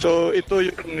 So ito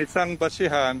yung isang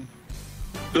basihan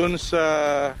dun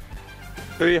sa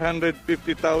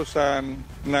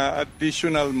 350,000 na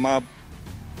additional MAB.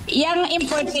 Yung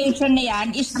importation na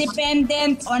yan is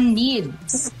dependent on need.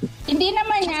 Hindi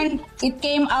naman yan, it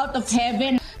came out of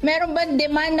heaven. Meron ba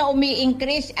demand na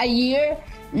umi-increase a year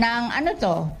ng 4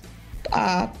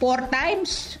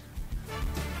 times?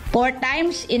 4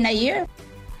 times in a year?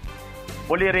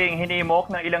 Muli ring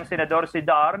hinimok ng ilang senador si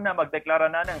Dar na magdeklara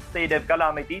na ng state of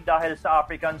calamity dahil sa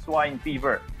African swine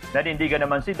fever. Nanindigan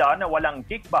naman si Dar na walang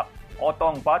kickback o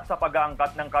tongpat sa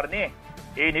pag-aangkat ng karne.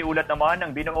 Iniulat naman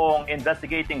ng binuong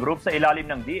investigating group sa ilalim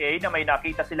ng DA na may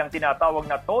nakita silang tinatawag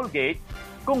na toll gate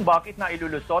kung bakit na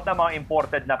ilulusot ang mga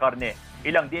imported na karne.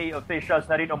 Ilang DA officials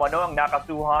na rin umano ang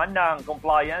nakasuhan ng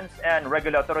Compliance and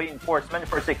Regulatory Enforcement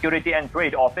for Security and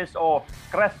Trade Office o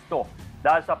CRESTO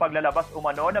dahil sa paglalabas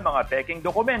umano ng mga peking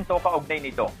dokumento kaugnay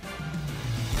nito.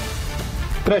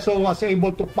 CRESTO was able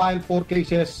to file 4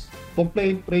 cases,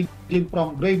 complaint ranging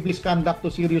from grave misconduct to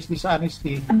serious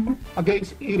dishonesty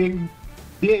against hearing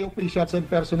DA officials and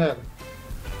personnel,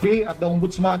 3 at the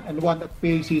Ombudsman and 1 at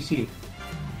PACC.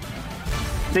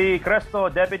 Si CRESTO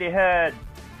Deputy Head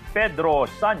Pedro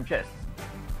Sanchez.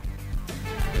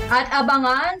 At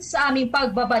abangan sa aming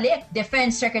pagbabalik,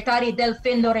 Defense Secretary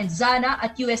Delfin Lorenzana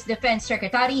at US Defense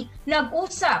Secretary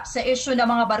nag-usap sa isyu ng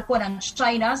mga barko ng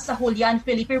China sa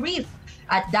Julian-Felipe Reef.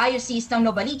 At Diocese ng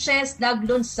Novaliches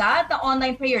naglunsad ng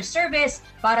online prayer service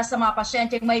para sa mga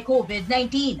pasyenteng may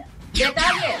COVID-19.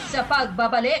 Detalye sa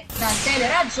pagbabalik ng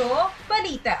Teleradyo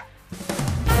Balita.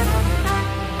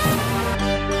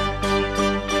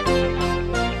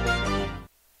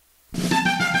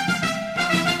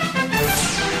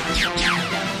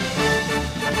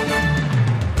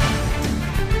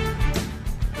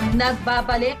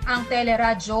 Nagbabalik ang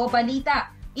Teleradyo Balita.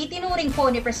 Itinuring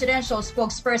po ni Presidential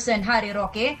Spokesperson Harry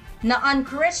Roque na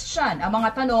un-Christian ang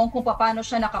mga tanong kung paano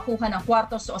siya nakakuha ng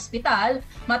kwarto sa ospital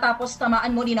matapos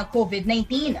tamaan muli ng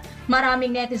COVID-19.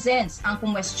 Maraming netizens ang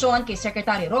kumwestiyon kay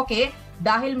Secretary Roque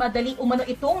dahil madali umano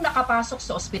itong nakapasok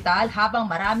sa ospital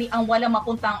habang marami ang walang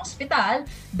mapuntang ospital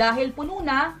dahil puno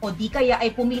na o di kaya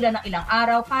ay pumila ng ilang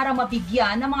araw para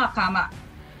mabigyan ng mga kama.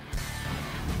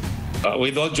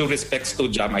 With all due respects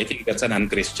to Jam, I think that's an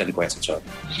un-Christian question.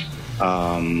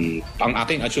 Ang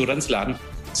aking assurance lang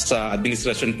sa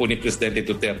administrasyon po ni Presidente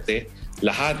Duterte,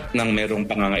 lahat ng merong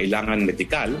pangangailangan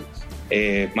medikal,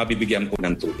 mabibigyan po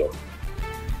ng tulong.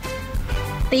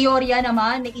 Teorya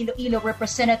naman ni Iloilo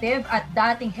Representative at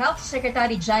dating Health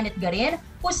Secretary Janet Garin,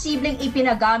 posibleng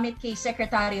ipinagamit kay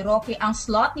Secretary Roque ang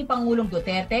slot ni Pangulong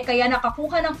Duterte kaya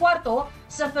nakakuha ng kwarto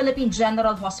sa Philippine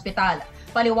General Hospital.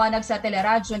 Paliwanag sa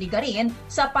teleradyo ni Garin,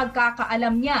 sa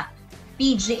pagkakaalam niya,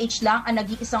 PGH lang ang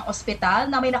nag-iisang ospital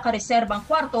na may nakareserbang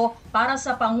kwarto para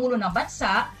sa Pangulo ng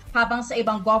Bansa, habang sa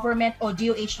ibang government o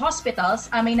DOH hospitals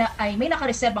ay may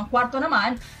nakareserbang kwarto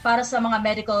naman para sa mga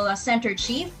medical center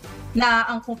chief na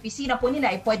ang opisina po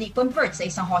nila ay pwede i-convert sa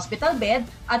isang hospital bed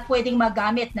at pwedeng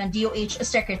magamit ng DOH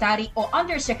secretary o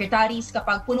undersecretaries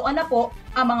kapag punuan na po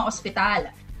ang mga ospital.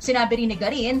 Sinabi rin ni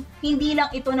Garin, hindi lang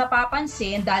ito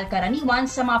napapansin dahil karaniwan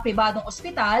sa mga pribadong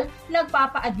ospital,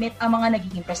 nagpapa-admit ang mga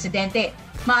nagiging presidente.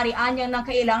 Maaari anyang nang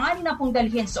kailanganin na pong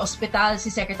dalhin sa ospital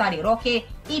si Secretary Roque,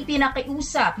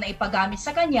 ipinakiusap na ipagamit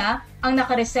sa kanya ang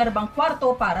nakareserbang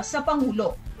kwarto para sa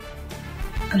Pangulo.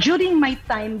 During my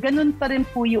time, ganun pa rin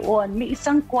po yun. May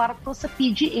isang kwarto sa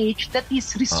PGH that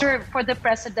is reserved for the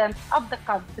President of the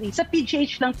country. Sa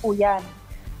PGH lang po yan.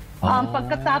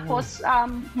 Pagkatapos,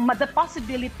 the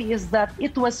possibility is that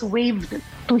it was waived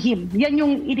to him. Yan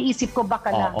yung iniisip ko baka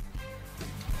lang.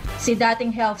 Si dating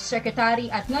Health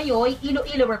Secretary at ngayon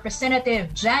Iloilo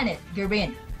Representative Janet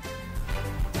Garin.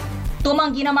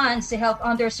 Tumanggi naman si Health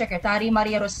Undersecretary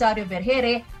Maria Rosario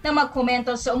Vergere na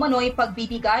magkomento sa umano'y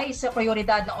pagbibigay sa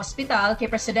prioridad ng ospital kay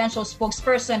Presidential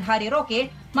Spokesperson Harry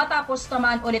Roque matapos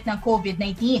tamaan ulit ng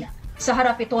COVID-19. Sa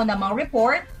harap ito ng mga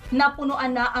report,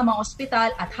 napunuan na ang mga ospital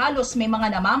at halos may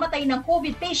mga namamatay ng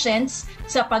COVID patients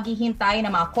sa paghihintay na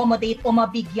ma-accommodate o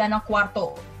mabigyan ng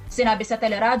kwarto. Sinabi sa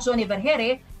teleradyo ni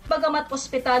Vergere, bagamat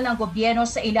ospital ng gobyerno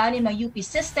sa ilalim ng UP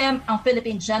system ang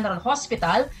Philippine General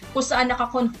Hospital kung saan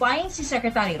nakakonfine si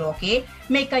Secretary Roque,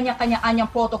 may kanya-kanya-anyang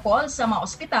protocol sa mga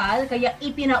ospital kaya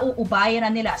ipinauubayan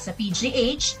na nila sa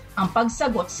PGH ang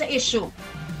pagsagot sa issue.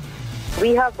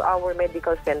 We have our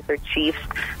medical center chiefs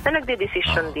na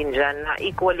nagde-decision din dyan na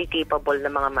equally capable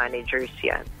na mga managers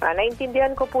yan.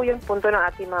 Naintindihan ko po yung punto ng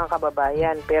ating mga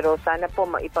kababayan, pero sana po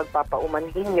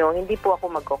maipagpapaumanhin nyo, hindi po ako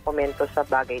magkokomento sa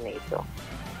bagay na ito.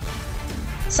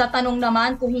 Sa tanong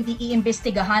naman kung hindi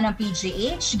iimbestigahan ng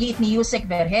PGH, giit ni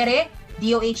Yusek Vergere,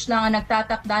 DOH lang ang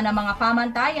nagtatakda ng mga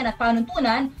pamantayan at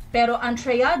panuntunan, pero ang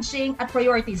triaging at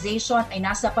prioritization ay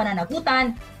nasa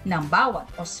pananagutan ng bawat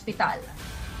ospital.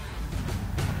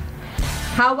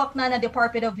 Hawak na ng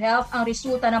Department of Health ang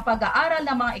resulta ng pag-aaral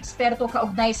ng mga eksperto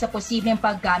kaugnay sa posibleng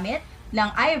paggamit ng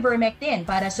ivermectin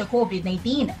para sa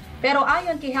COVID-19. Pero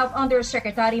ayon kay Health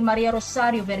Undersecretary Maria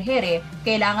Rosario Vergere,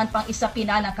 kailangan pang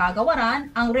isapina ng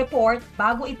kagawaran ang report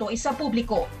bago ito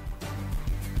isapubliko.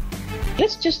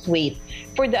 Let's just wait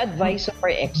for the advice of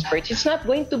our experts. It's not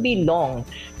going to be long.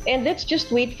 And let's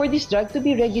just wait for this drug to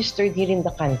be registered here in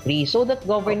the country so that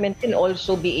government can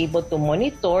also be able to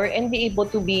monitor and be able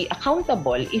to be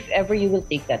accountable if ever you will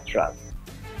take that drug.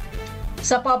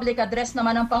 Sa public address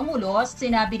naman ng Pangulo,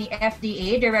 sinabi ni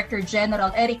FDA Director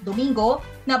General Eric Domingo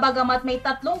na bagamat may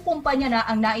 3 kumpanya na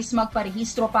ang nais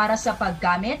magparehistro para sa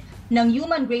paggamit ng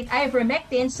human-grade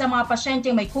ivermectin sa mga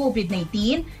pasyenteng may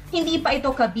COVID-19, hindi pa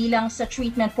ito kabilang sa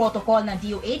treatment protocol ng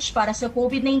DOH para sa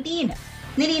COVID-19.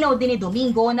 Nilinaw din ni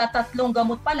Domingo na 3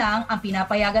 gamot pa lang ang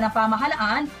pinapayagan ng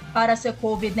pamahalaan para sa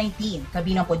COVID-19.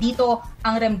 Kabilang po dito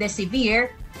ang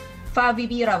Remdesivir,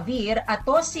 Favipiravir at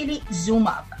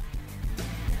Tocilizumab.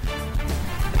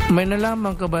 May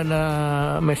nalaman ka ba na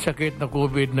may sakit na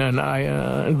COVID na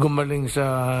gumaling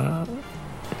sa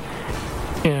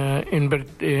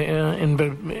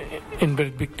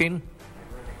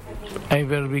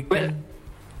Ivermectin?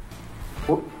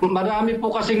 Marami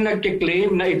po kasing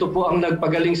nagkiklaim na ito po ang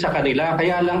nagpagaling sa kanila.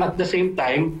 Kaya lang at the same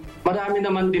time, marami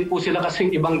naman din po sila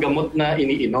kasing ibang gamot na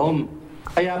iniinom.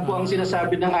 Kaya po ang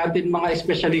sinasabi ng atin mga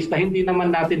espesyalista, hindi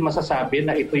naman natin masasabi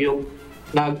na ito yung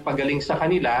nagpagaling sa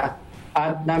kanila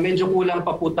at na medyo kulang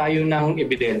pa po tayo ng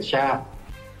ebidensya.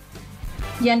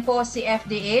 Yan po si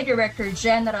FDA Director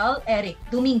General Eric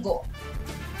Domingo.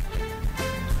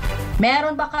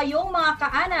 Meron ba kayong mga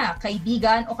kaanak,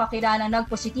 kaibigan o kakilalang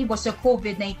nagpositibo sa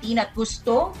COVID-19 at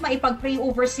gusto maipag-pray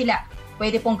over sila?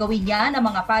 Pwede pong gawin yan ang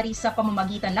mga pari sa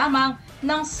pamamagitan lamang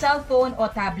ng cellphone o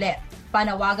tablet.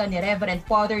 Panawagan ni Reverend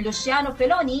Father Luciano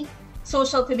Feloni,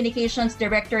 Social Communications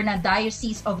Director ng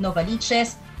Diocese of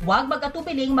Novaliches, huwag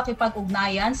mag-atubiling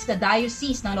makipag-ugnayan sa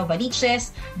Diocese ng Novaliches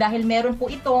dahil meron po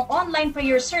itong online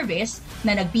prayer service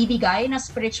na nagbibigay ng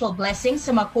spiritual blessings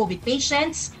sa mga COVID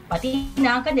patients, pati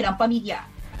na ang kanilang pamilya.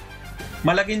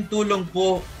 Malaking tulong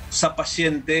po sa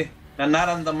pasyente na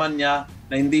naramdaman niya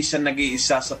na hindi siya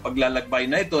nag-iisa sa paglalakbay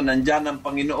na ito. Nandiyan ang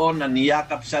Panginoon,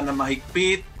 naniyakap siya na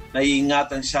mahigpit,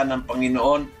 naiingatan siya ng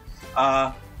Panginoon.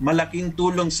 Malaking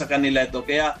tulong sa kanila ito.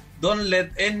 Kaya don't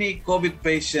let any COVID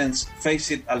patients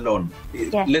face it alone.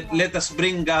 Yes. Let us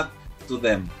bring God to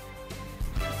them.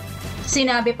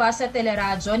 Sinabi pa sa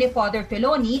teleradyo ni Father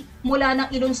Feloni, mula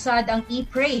nang ilunsad ang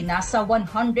e-pray, nasa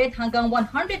 100 hanggang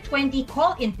 120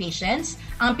 call-in patients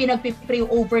ang pinagpipray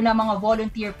over ng mga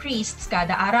volunteer priests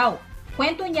kada araw.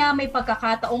 Kwento niya may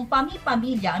pagkakataong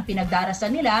pamilya ang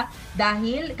pinagdarasan nila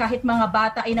dahil kahit mga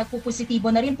bata ay nagpupositibo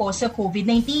na rin po sa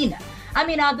COVID-19.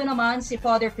 Aminado naman si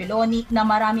Father Feloni na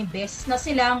maraming beses na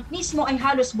silang mismo ay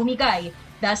halos bumigay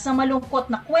dahil sa malungkot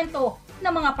na kwento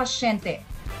ng mga pasyente.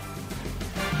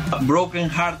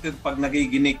 Broken-hearted pag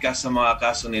nakikinig ka sa mga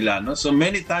kaso nila. No? So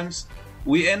many times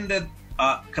we ended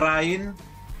crying,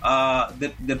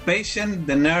 the patient,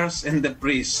 the nurse, and the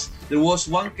priest. There was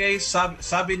one case,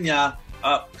 sabi niya,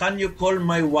 can you call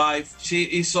my wife? She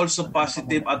is also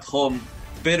positive at home.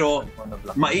 Pero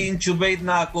ma-intubate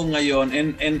na ako ngayon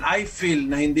and I feel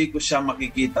na hindi ko siya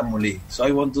makikita muli. So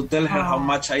I want to tell her how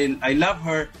much I love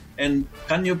her and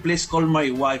can you please call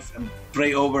my wife and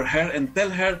pray over her and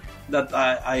tell her that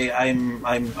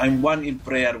I'm one in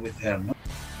prayer with her. No?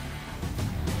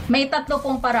 May 3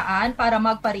 pong paraan para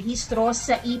magparehistro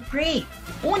sa e-pray.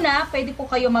 Una, pwede po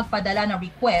kayo magpadala ng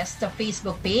request sa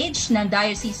Facebook page ng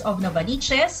Diocese of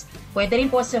Novaliches. Pwede rin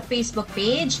po sa Facebook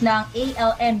page ng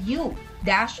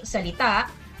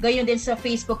ALMU-Salita. Gayon din sa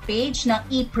Facebook page ng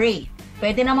e-pray.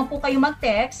 Pwede naman po kayo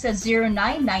mag-text sa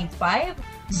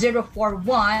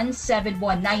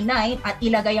 0995-041-7199 at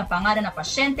ilagay ang pangalan ng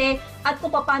pasyente at kung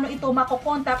paano ito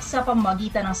makokontak sa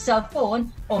pamamagitan ng cellphone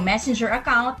o messenger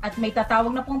account at may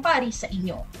tatawag na pong pari sa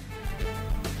inyo.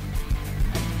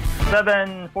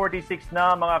 7:46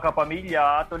 na mga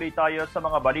kapamilya, tuloy tayo sa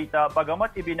mga balita.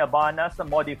 Bagamat ibinabana sa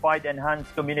Modified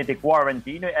Enhanced Community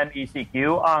Quarantine o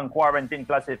MECQ ang quarantine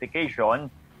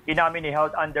classification, inamin ni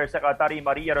Health Undersecretary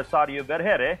Maria Rosario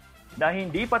Vergere na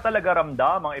hindi pa talaga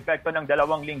ramdam ang epekto ng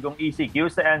 2 linggong ECQ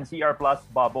sa NCR Plus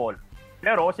bubble.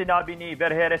 Pero sinabi ni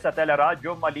Vergere sa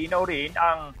teleradyo, malinaw rin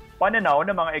ang pananaw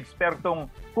ng mga ekspertong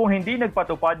kung hindi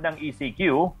nagpatupad ng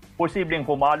ECQ, posibleng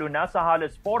pumalo na sa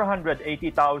halos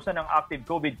 480,000 ang active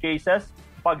COVID cases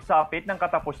pagsapit ng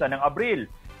katapusan ng Abril.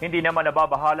 Hindi naman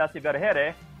nababahala si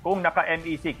Vergere kung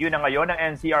naka-MECQ na ngayon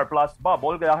ang NCR Plus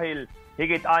bubble dahil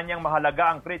higitan niyang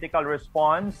mahalaga ang critical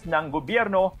response ng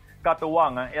gobyerno,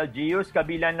 katuwang ang LGUs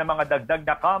kabilang ng mga dagdag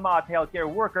na kama at healthcare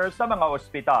workers sa mga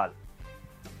ospital.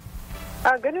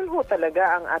 Ganun ho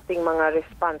talaga ang ating mga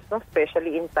response, no?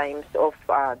 Especially in times of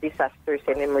disasters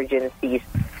and emergencies.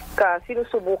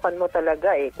 Sinusubukan mo talaga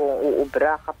kung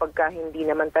uubra. Kapag hindi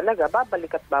naman talaga,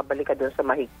 babalik ka dun sa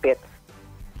mahigpit.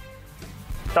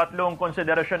 3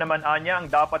 konsiderasyon naman anya ang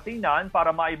dapat tingnan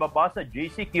para maibaba sa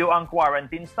GCQ ang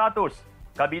quarantine status.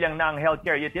 Kabilang na ang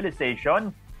healthcare utilization,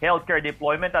 healthcare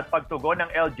deployment at pagtugon ng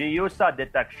LGU sa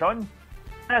detection,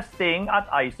 testing at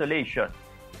isolation.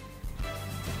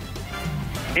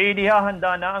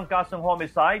 Inihahanda na ang kasong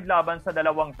homicide laban sa 2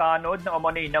 tanod na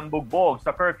umano'y nambugbog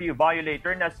sa curfew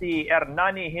violator na si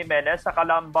Hernani Jimenez sa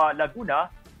Calamba,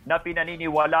 Laguna na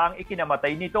pinaniniwalaang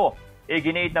ikinamatay nito.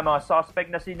 Iginiit ng mga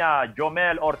suspect na sina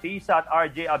Jomel Ortiz at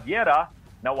RJ Abiera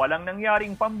na walang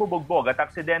nangyaring pambubugbog at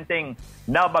aksidenteng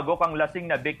nabagok ang lasing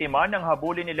na biktima nang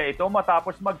habulin nila ito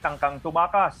matapos magtangkang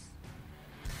tumakas.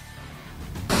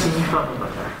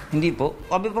 Hindi po.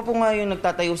 Kami pa po nga yung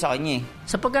nagtatayo sa kanya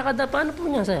Sa pagkakadapaan po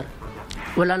niya, sir.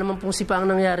 Wala naman pong sipaang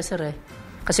nangyari, sir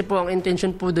Kasi po ang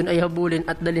intention po dun ay habulin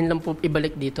at dalhin lang po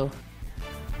ibalik dito.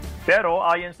 Pero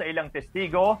ayon sa ilang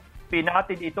testigo,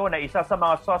 pinatid ito na isa sa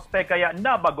mga suspect kaya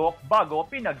nabagok bago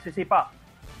pinagsisipa.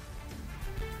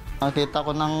 Nakita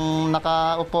ko nang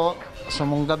nakaupo,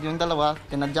 sumunggab yung 2,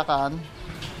 tinadyakan.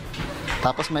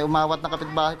 Tapos may umawat na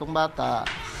kapitbahay kong bata.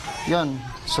 Yun,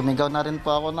 sumigaw na rin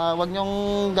po ako na wag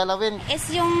niyong galawin.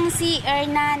 Yung si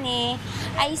Hernani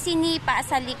ay sinipa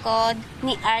sa likod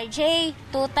ni RJ.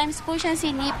 2 times po siya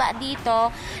sinipa dito.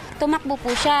 Tumakbo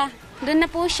po siya. Doon na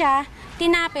po siya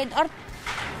tinapid or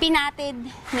pinatid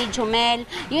ni Jumel.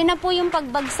 Yun na po yung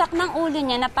pagbagsak ng ulo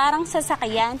niya na parang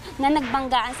sasakyan na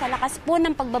nagbanggaan sa lakas po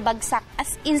ng pagbabagsak,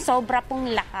 as in sobra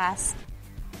pong lakas.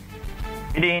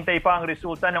 Hinihintay pa ang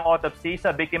resulta ng autopsy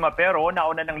sa biktima pero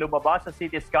nauna nang lumabas sa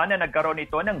CT scan na nagkaroon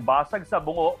ito ng basag sa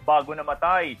bungo bago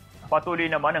namatay.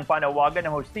 Patuloy naman ang panawagan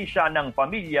ng hustisya ng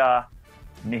pamilya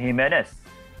ni Jimenez.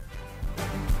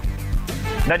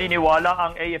 Naniniwala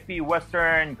ang AFP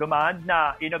Western Command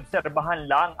na inobserbahan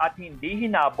lang at hindi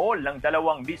hinabol ng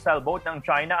dalawang missile boat ng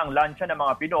China ang lansya ng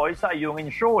mga Pinoy sa Ayungin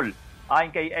Shoal.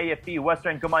 Ayon kay AFP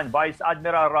Western Command Vice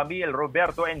Admiral Ramil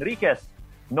Roberto Enriquez,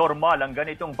 normal ang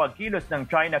ganitong pagkilos ng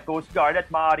China Coast Guard at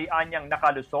maaari anyang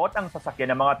nakalusot ang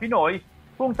sasakyan ng mga Pinoy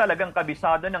kung talagang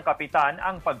kabisado ng kapitan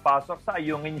ang pagpasok sa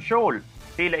Ayungin Shoal.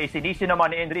 Tila isinisi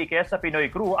naman ni Enriquez sa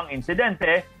Pinoy crew ang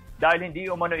insidente dahil hindi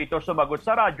umano ito sumagot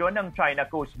sa radyo ng China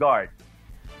Coast Guard.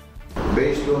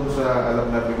 Based doon sa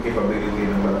alam natin capability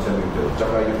ng bansa nito,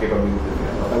 tsaka yung capability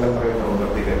nila, matagal na kayo na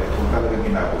overtaken kung talagang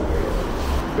hinabol kayo.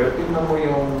 Pero tingnan mo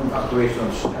yung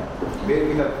actuations niya. They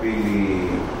will not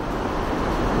really,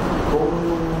 kung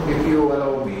if you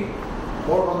allow me,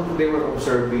 more on they were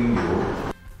observing you.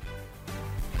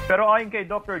 Pero ayon kay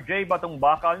Dr. J.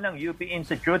 Batungbakal ng UP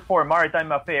Institute for Maritime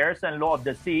Affairs and Law of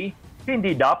the Sea,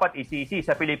 hindi dapat isisi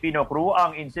sa Filipino crew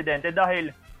ang insidente dahil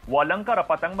walang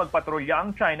karapatang magpatrolya ang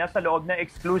China sa loob ng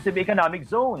exclusive economic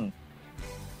zone.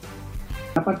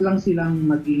 Dapat lang silang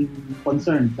maging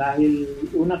concerned dahil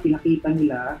una pinakita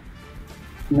nila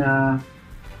na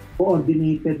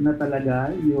coordinated na talaga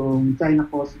yung China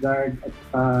Coast Guard at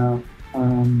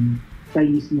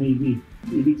Chinese Navy.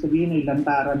 Ibig sabihin ay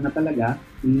lantaran na talaga,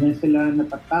 hindi na sila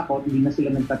natatakot, hindi na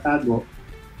sila nagtatago.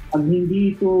 Pag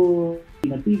hindi ito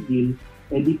pinatigil,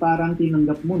 di parang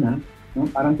tinanggap mo na, no?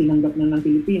 Parang tinanggap na ng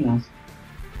Pilipinas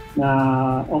na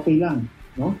okay lang,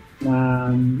 no? Na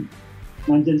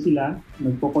nandyan sila,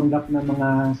 nagpo-conduct ng mga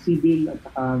civil at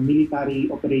saka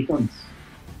military operations.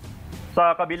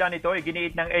 Sa kabila nito,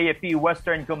 iginiit ng AFP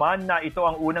Western Command na ito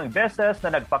ang unang beses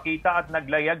na nagpakita at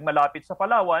naglayag malapit sa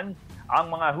Palawan ang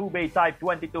mga Hubei Type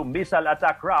 22 missile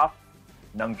attack craft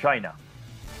ng China.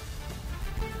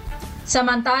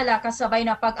 Samantala, kasabay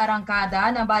na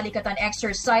pag-arangkada ng balikatan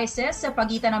exercises sa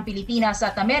pagitan ng Pilipinas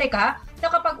at Amerika,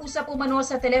 nakapag-usap umano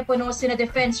sa telepono sina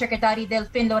Defense Secretary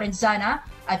Delfin Lorenzana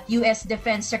at US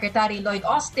Defense Secretary Lloyd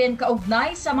Austin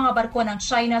kaugnay sa mga barko ng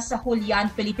China sa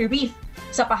Julian Felipe Reef.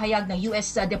 Sa pahayag ng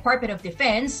US Department of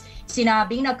Defense,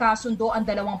 sinabing nagkasundo ang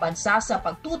dalawang bansa sa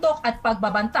pagtutok at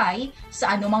pagbabantay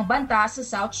sa anumang banta sa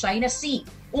South China Sea.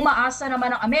 Umaasa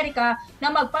naman ang Amerika na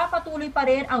magpapatuloy pa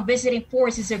rin ang Visiting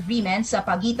Forces Agreement sa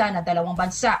pagitan ng dalawang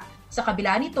bansa. Sa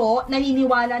kabila nito,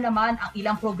 naniniwala naman ang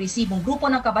ilang progresibong grupo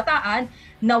ng kabataan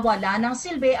na wala ng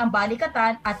silbi ang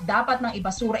balikatan at dapat nang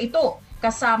ibasura ito,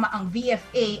 kasama ang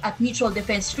VFA at Mutual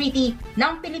Defense Treaty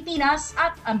ng Pilipinas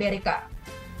at Amerika.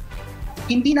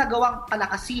 Hindi nagawang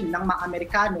palakasin ng mga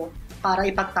Amerikano para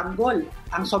ipagtanggol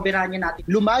ang soberanya natin.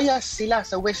 Lumayas sila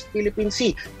sa West Philippine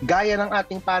Sea gaya ng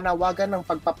ating panawagan ng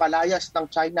pagpapalayas ng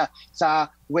China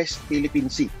sa West Philippine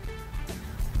Sea.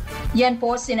 Yan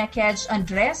po sina Kedge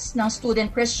Andres ng Student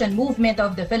Christian Movement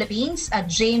of the Philippines at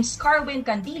James Carwin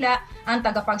Candila ang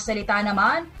tagapagsalita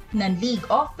naman ng League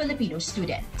of Filipino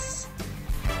Students.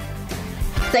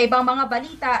 Sa ibang mga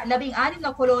balita, 16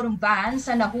 na kolorong vans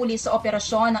ang nahuli sa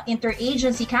operasyon ng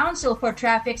Interagency Council for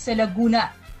Traffic sa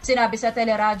Laguna. Sinabi sa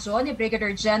teleradyo ni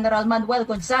Brigadier General Manuel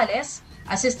Gonzales,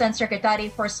 Assistant Secretary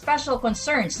for Special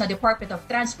Concerns na Department of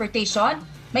Transportation,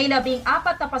 may 14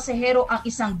 na pasahero ang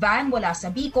isang van mula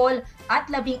sa Bicol at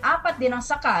 14 din ang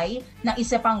sakay ng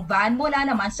isa pang van mula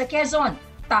naman sa Quezon.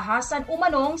 Tahasan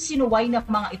umanong sinuway ng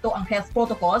mga ito ang health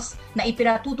protocols na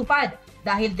ipinatutupad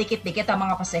dahil dikit-dikit ang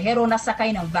mga pasahero na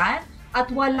sakay ng van at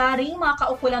wala ring mga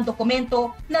kaukulang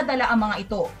dokumento na dala ang mga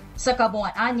ito. Sa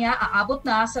kabuuan niya, aabot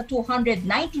na sa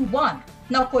 291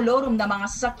 na kolorum na mga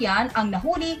sasakyan ang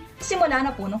nahuli simula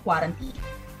na po ng quarantine.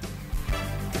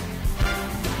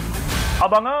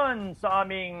 Abangan sa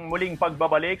aming muling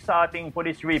pagbabalik sa ating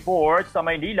police report sa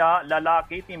Maynila,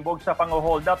 lalaki timbog sa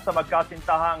pang-hold up sa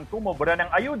magkasintahang tumubra ng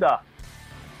ayuda.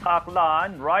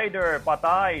 Aklan, rider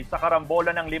patay sa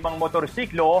karambola ng 5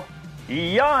 motorsiklo.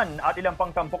 Iyan at ilang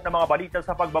pang tampok na mga balita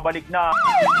sa pagbabalik na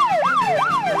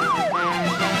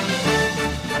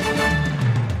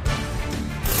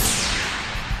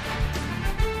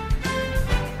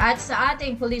At sa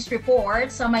ating police report,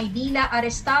 sa Maynila,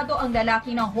 arestado ang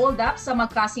lalaki ng hold-up sa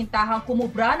magkasintahang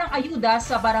kumubra ng ayuda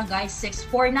sa Barangay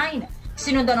 649.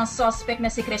 Sinundan ng suspect na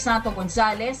si Crisanto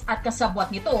Gonzales at kasabwat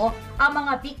nito ang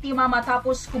mga biktima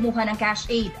matapos kumuha ng cash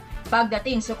aid.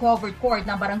 Pagdating sa covered court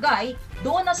ng barangay,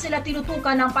 doon na sila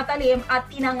tinutukan ng patalim at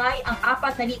tinangay ang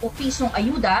 4,000 pisong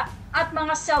ayuda at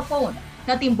mga cellphone.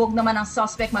 Natimbog naman ang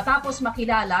suspect matapos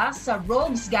makilala sa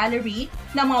Rogues Gallery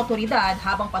ng mga otoridad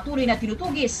habang patuloy na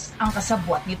tinutugis ang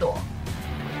kasabwat nito.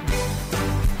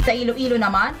 Sa Iloilo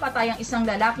naman, patay ang isang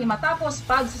lalaki matapos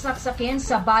pagsasaksakin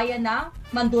sa bayan ng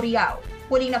Mandurriao.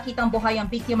 Huling nakitang buhay ang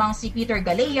biktimang si Peter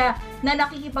Galea na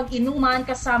nakikipag-inuman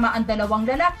kasama ang 2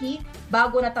 lalaki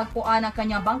bago natagpuan ang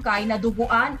kanyang bangkay na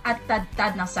duguan at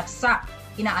tadtad ng saksak.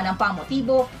 Inaalam pa ang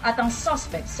motibo at ang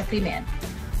suspect sa krimen.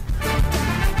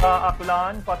 Sa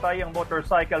Aklan, patay ang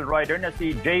motorcycle rider na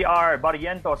si J.R.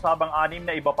 Barrientos habang 6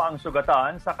 na iba pa ang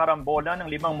sugatan sa karambola ng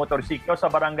 5 motorsiklo sa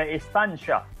barangay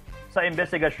Estancia. Sa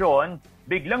investigasyon,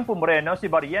 biglang pumreno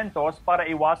si Barrientos para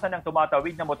iwasan ang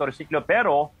tumatawid na motorsiklo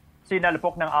pero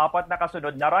sinalpok ng 4 na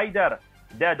kasunod na rider.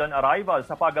 Dead on arrival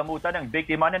sa pagamutan ng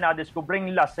biktima na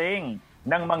nadiskubring lasing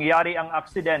nang mangyari ang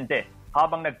aksidente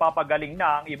habang nagpapagaling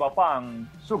na ang iba pang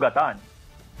sugatan.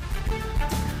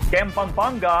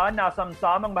 Pampanga,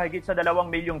 nasamsamang mahigit sa 2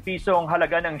 milyong pisong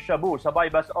halaga ng shabu sa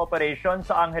bypass operation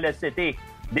sa Angeles City.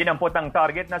 Dinampot ang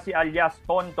target na si alias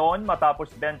Tonton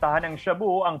matapos bentahan ng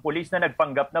shabu ang pulis na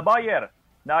nagpanggap na buyer.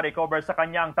 Na-recover sa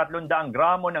kanya ang 300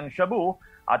 gramo ng shabu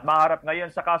at maharap ngayon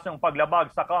sa kasong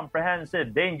paglabag sa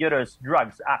Comprehensive Dangerous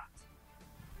Drugs Act.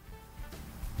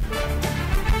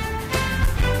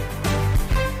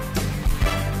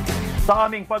 Sa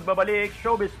aming pagbabalik,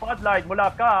 Showbiz Spotlight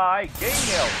mula kay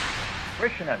Gaynel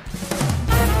Krishnan.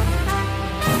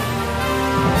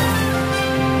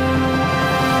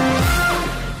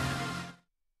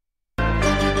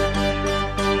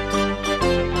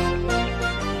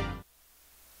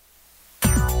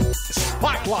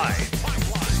 Spotlight.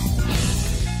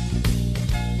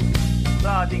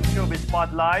 Sa ating Showbiz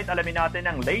Spotlight, alamin natin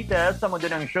ang latest sa mundo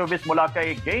ng showbiz mula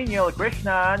kay Gaynel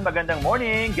Krishnan. Magandang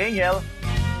morning, Gaynel.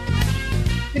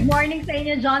 Good morning sa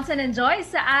inyo, Johnson and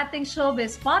Joyce. Sa ating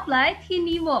Showbiz Spotlight,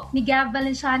 hinimok ni Gab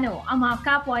Valenciano ang mga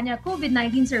kapwa niya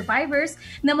COVID-19 survivors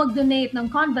na mag-donate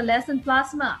ng convalescent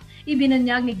plasma.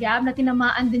 Ibinunyag ni Gab na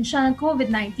tinamaan din siya ng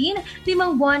COVID-19 5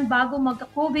 buwan bago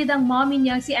magka-COVID ang mommy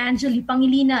niyang si Angeli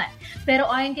Pangilinan. Pero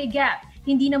ayon kay Gab,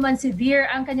 hindi naman severe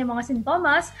ang kanyang mga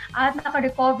sintomas at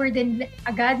naka-recover din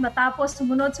agad matapos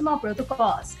sumunod sa mga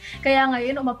protocols. Kaya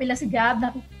ngayon umapila si Gab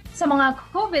na sa mga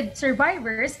COVID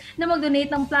survivors na mag-donate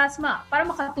ng plasma para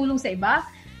makatulong sa iba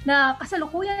na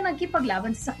kasalukuyan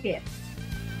nagkipaglaban sa sakit.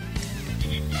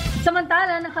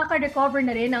 Samantala, nakaka-recover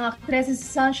na rin ang aktresa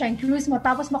sa Sunshine Cruz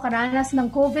matapos makaranas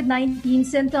ng COVID-19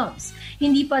 symptoms.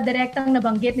 Hindi pa direktang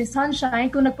nabanggit ni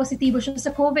Sunshine kung nagpositibo siya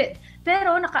sa COVID,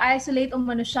 pero naka-isolate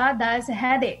umano siya dahil sa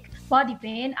headache, body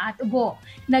pain at ubo.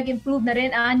 Nag-improve na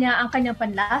rin niya ang kanyang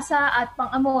panlasa at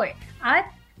pang-amoy. At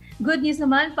good news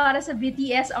naman para sa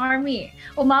BTS Army.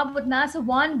 Umabot na sa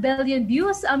 1 billion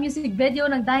views ang music video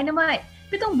ng Dynamite.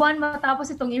 7 buwan matapos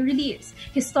itong i-release.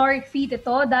 Historic feat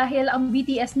ito dahil ang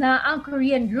BTS na ang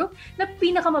Korean group na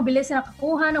pinakamabilis na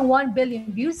nakakuha ng 1 billion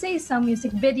views sa isang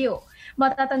music video.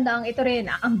 Matatandaang ito rin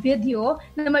ang video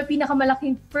na may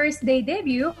pinakamalaking first day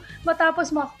debut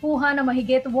matapos makakuha ng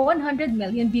mahigit 100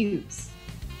 million views.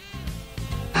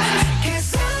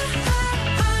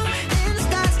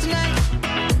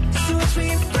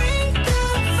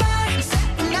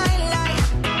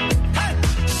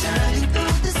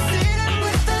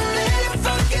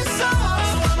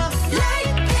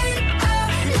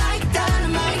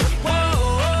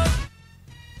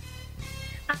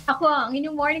 Ako ang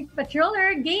inyong morning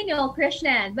patroller, Gaynel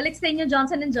Krishnan. Balik sa inyo,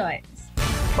 Johnson and Joyce.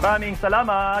 Maraming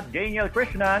salamat, Gaynel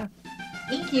Krishnan.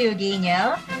 Thank you,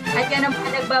 Gaynel. At yan ang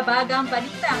nagbabagang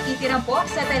balita ang itinampok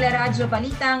sa Teleradyo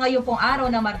Balita ngayong pong araw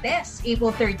na Martes,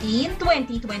 April 13,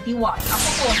 2021. Ako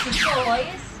po si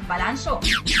Joyce Balanso.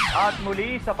 At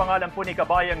muli, sa pangalan po ni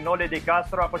Kabayang Nole de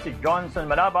Castro, ako si Johnson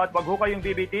Malabat. Wag ho kayong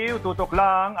bibitiw, tutok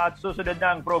lang at susunod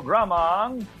ng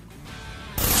programang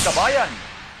Kabayan.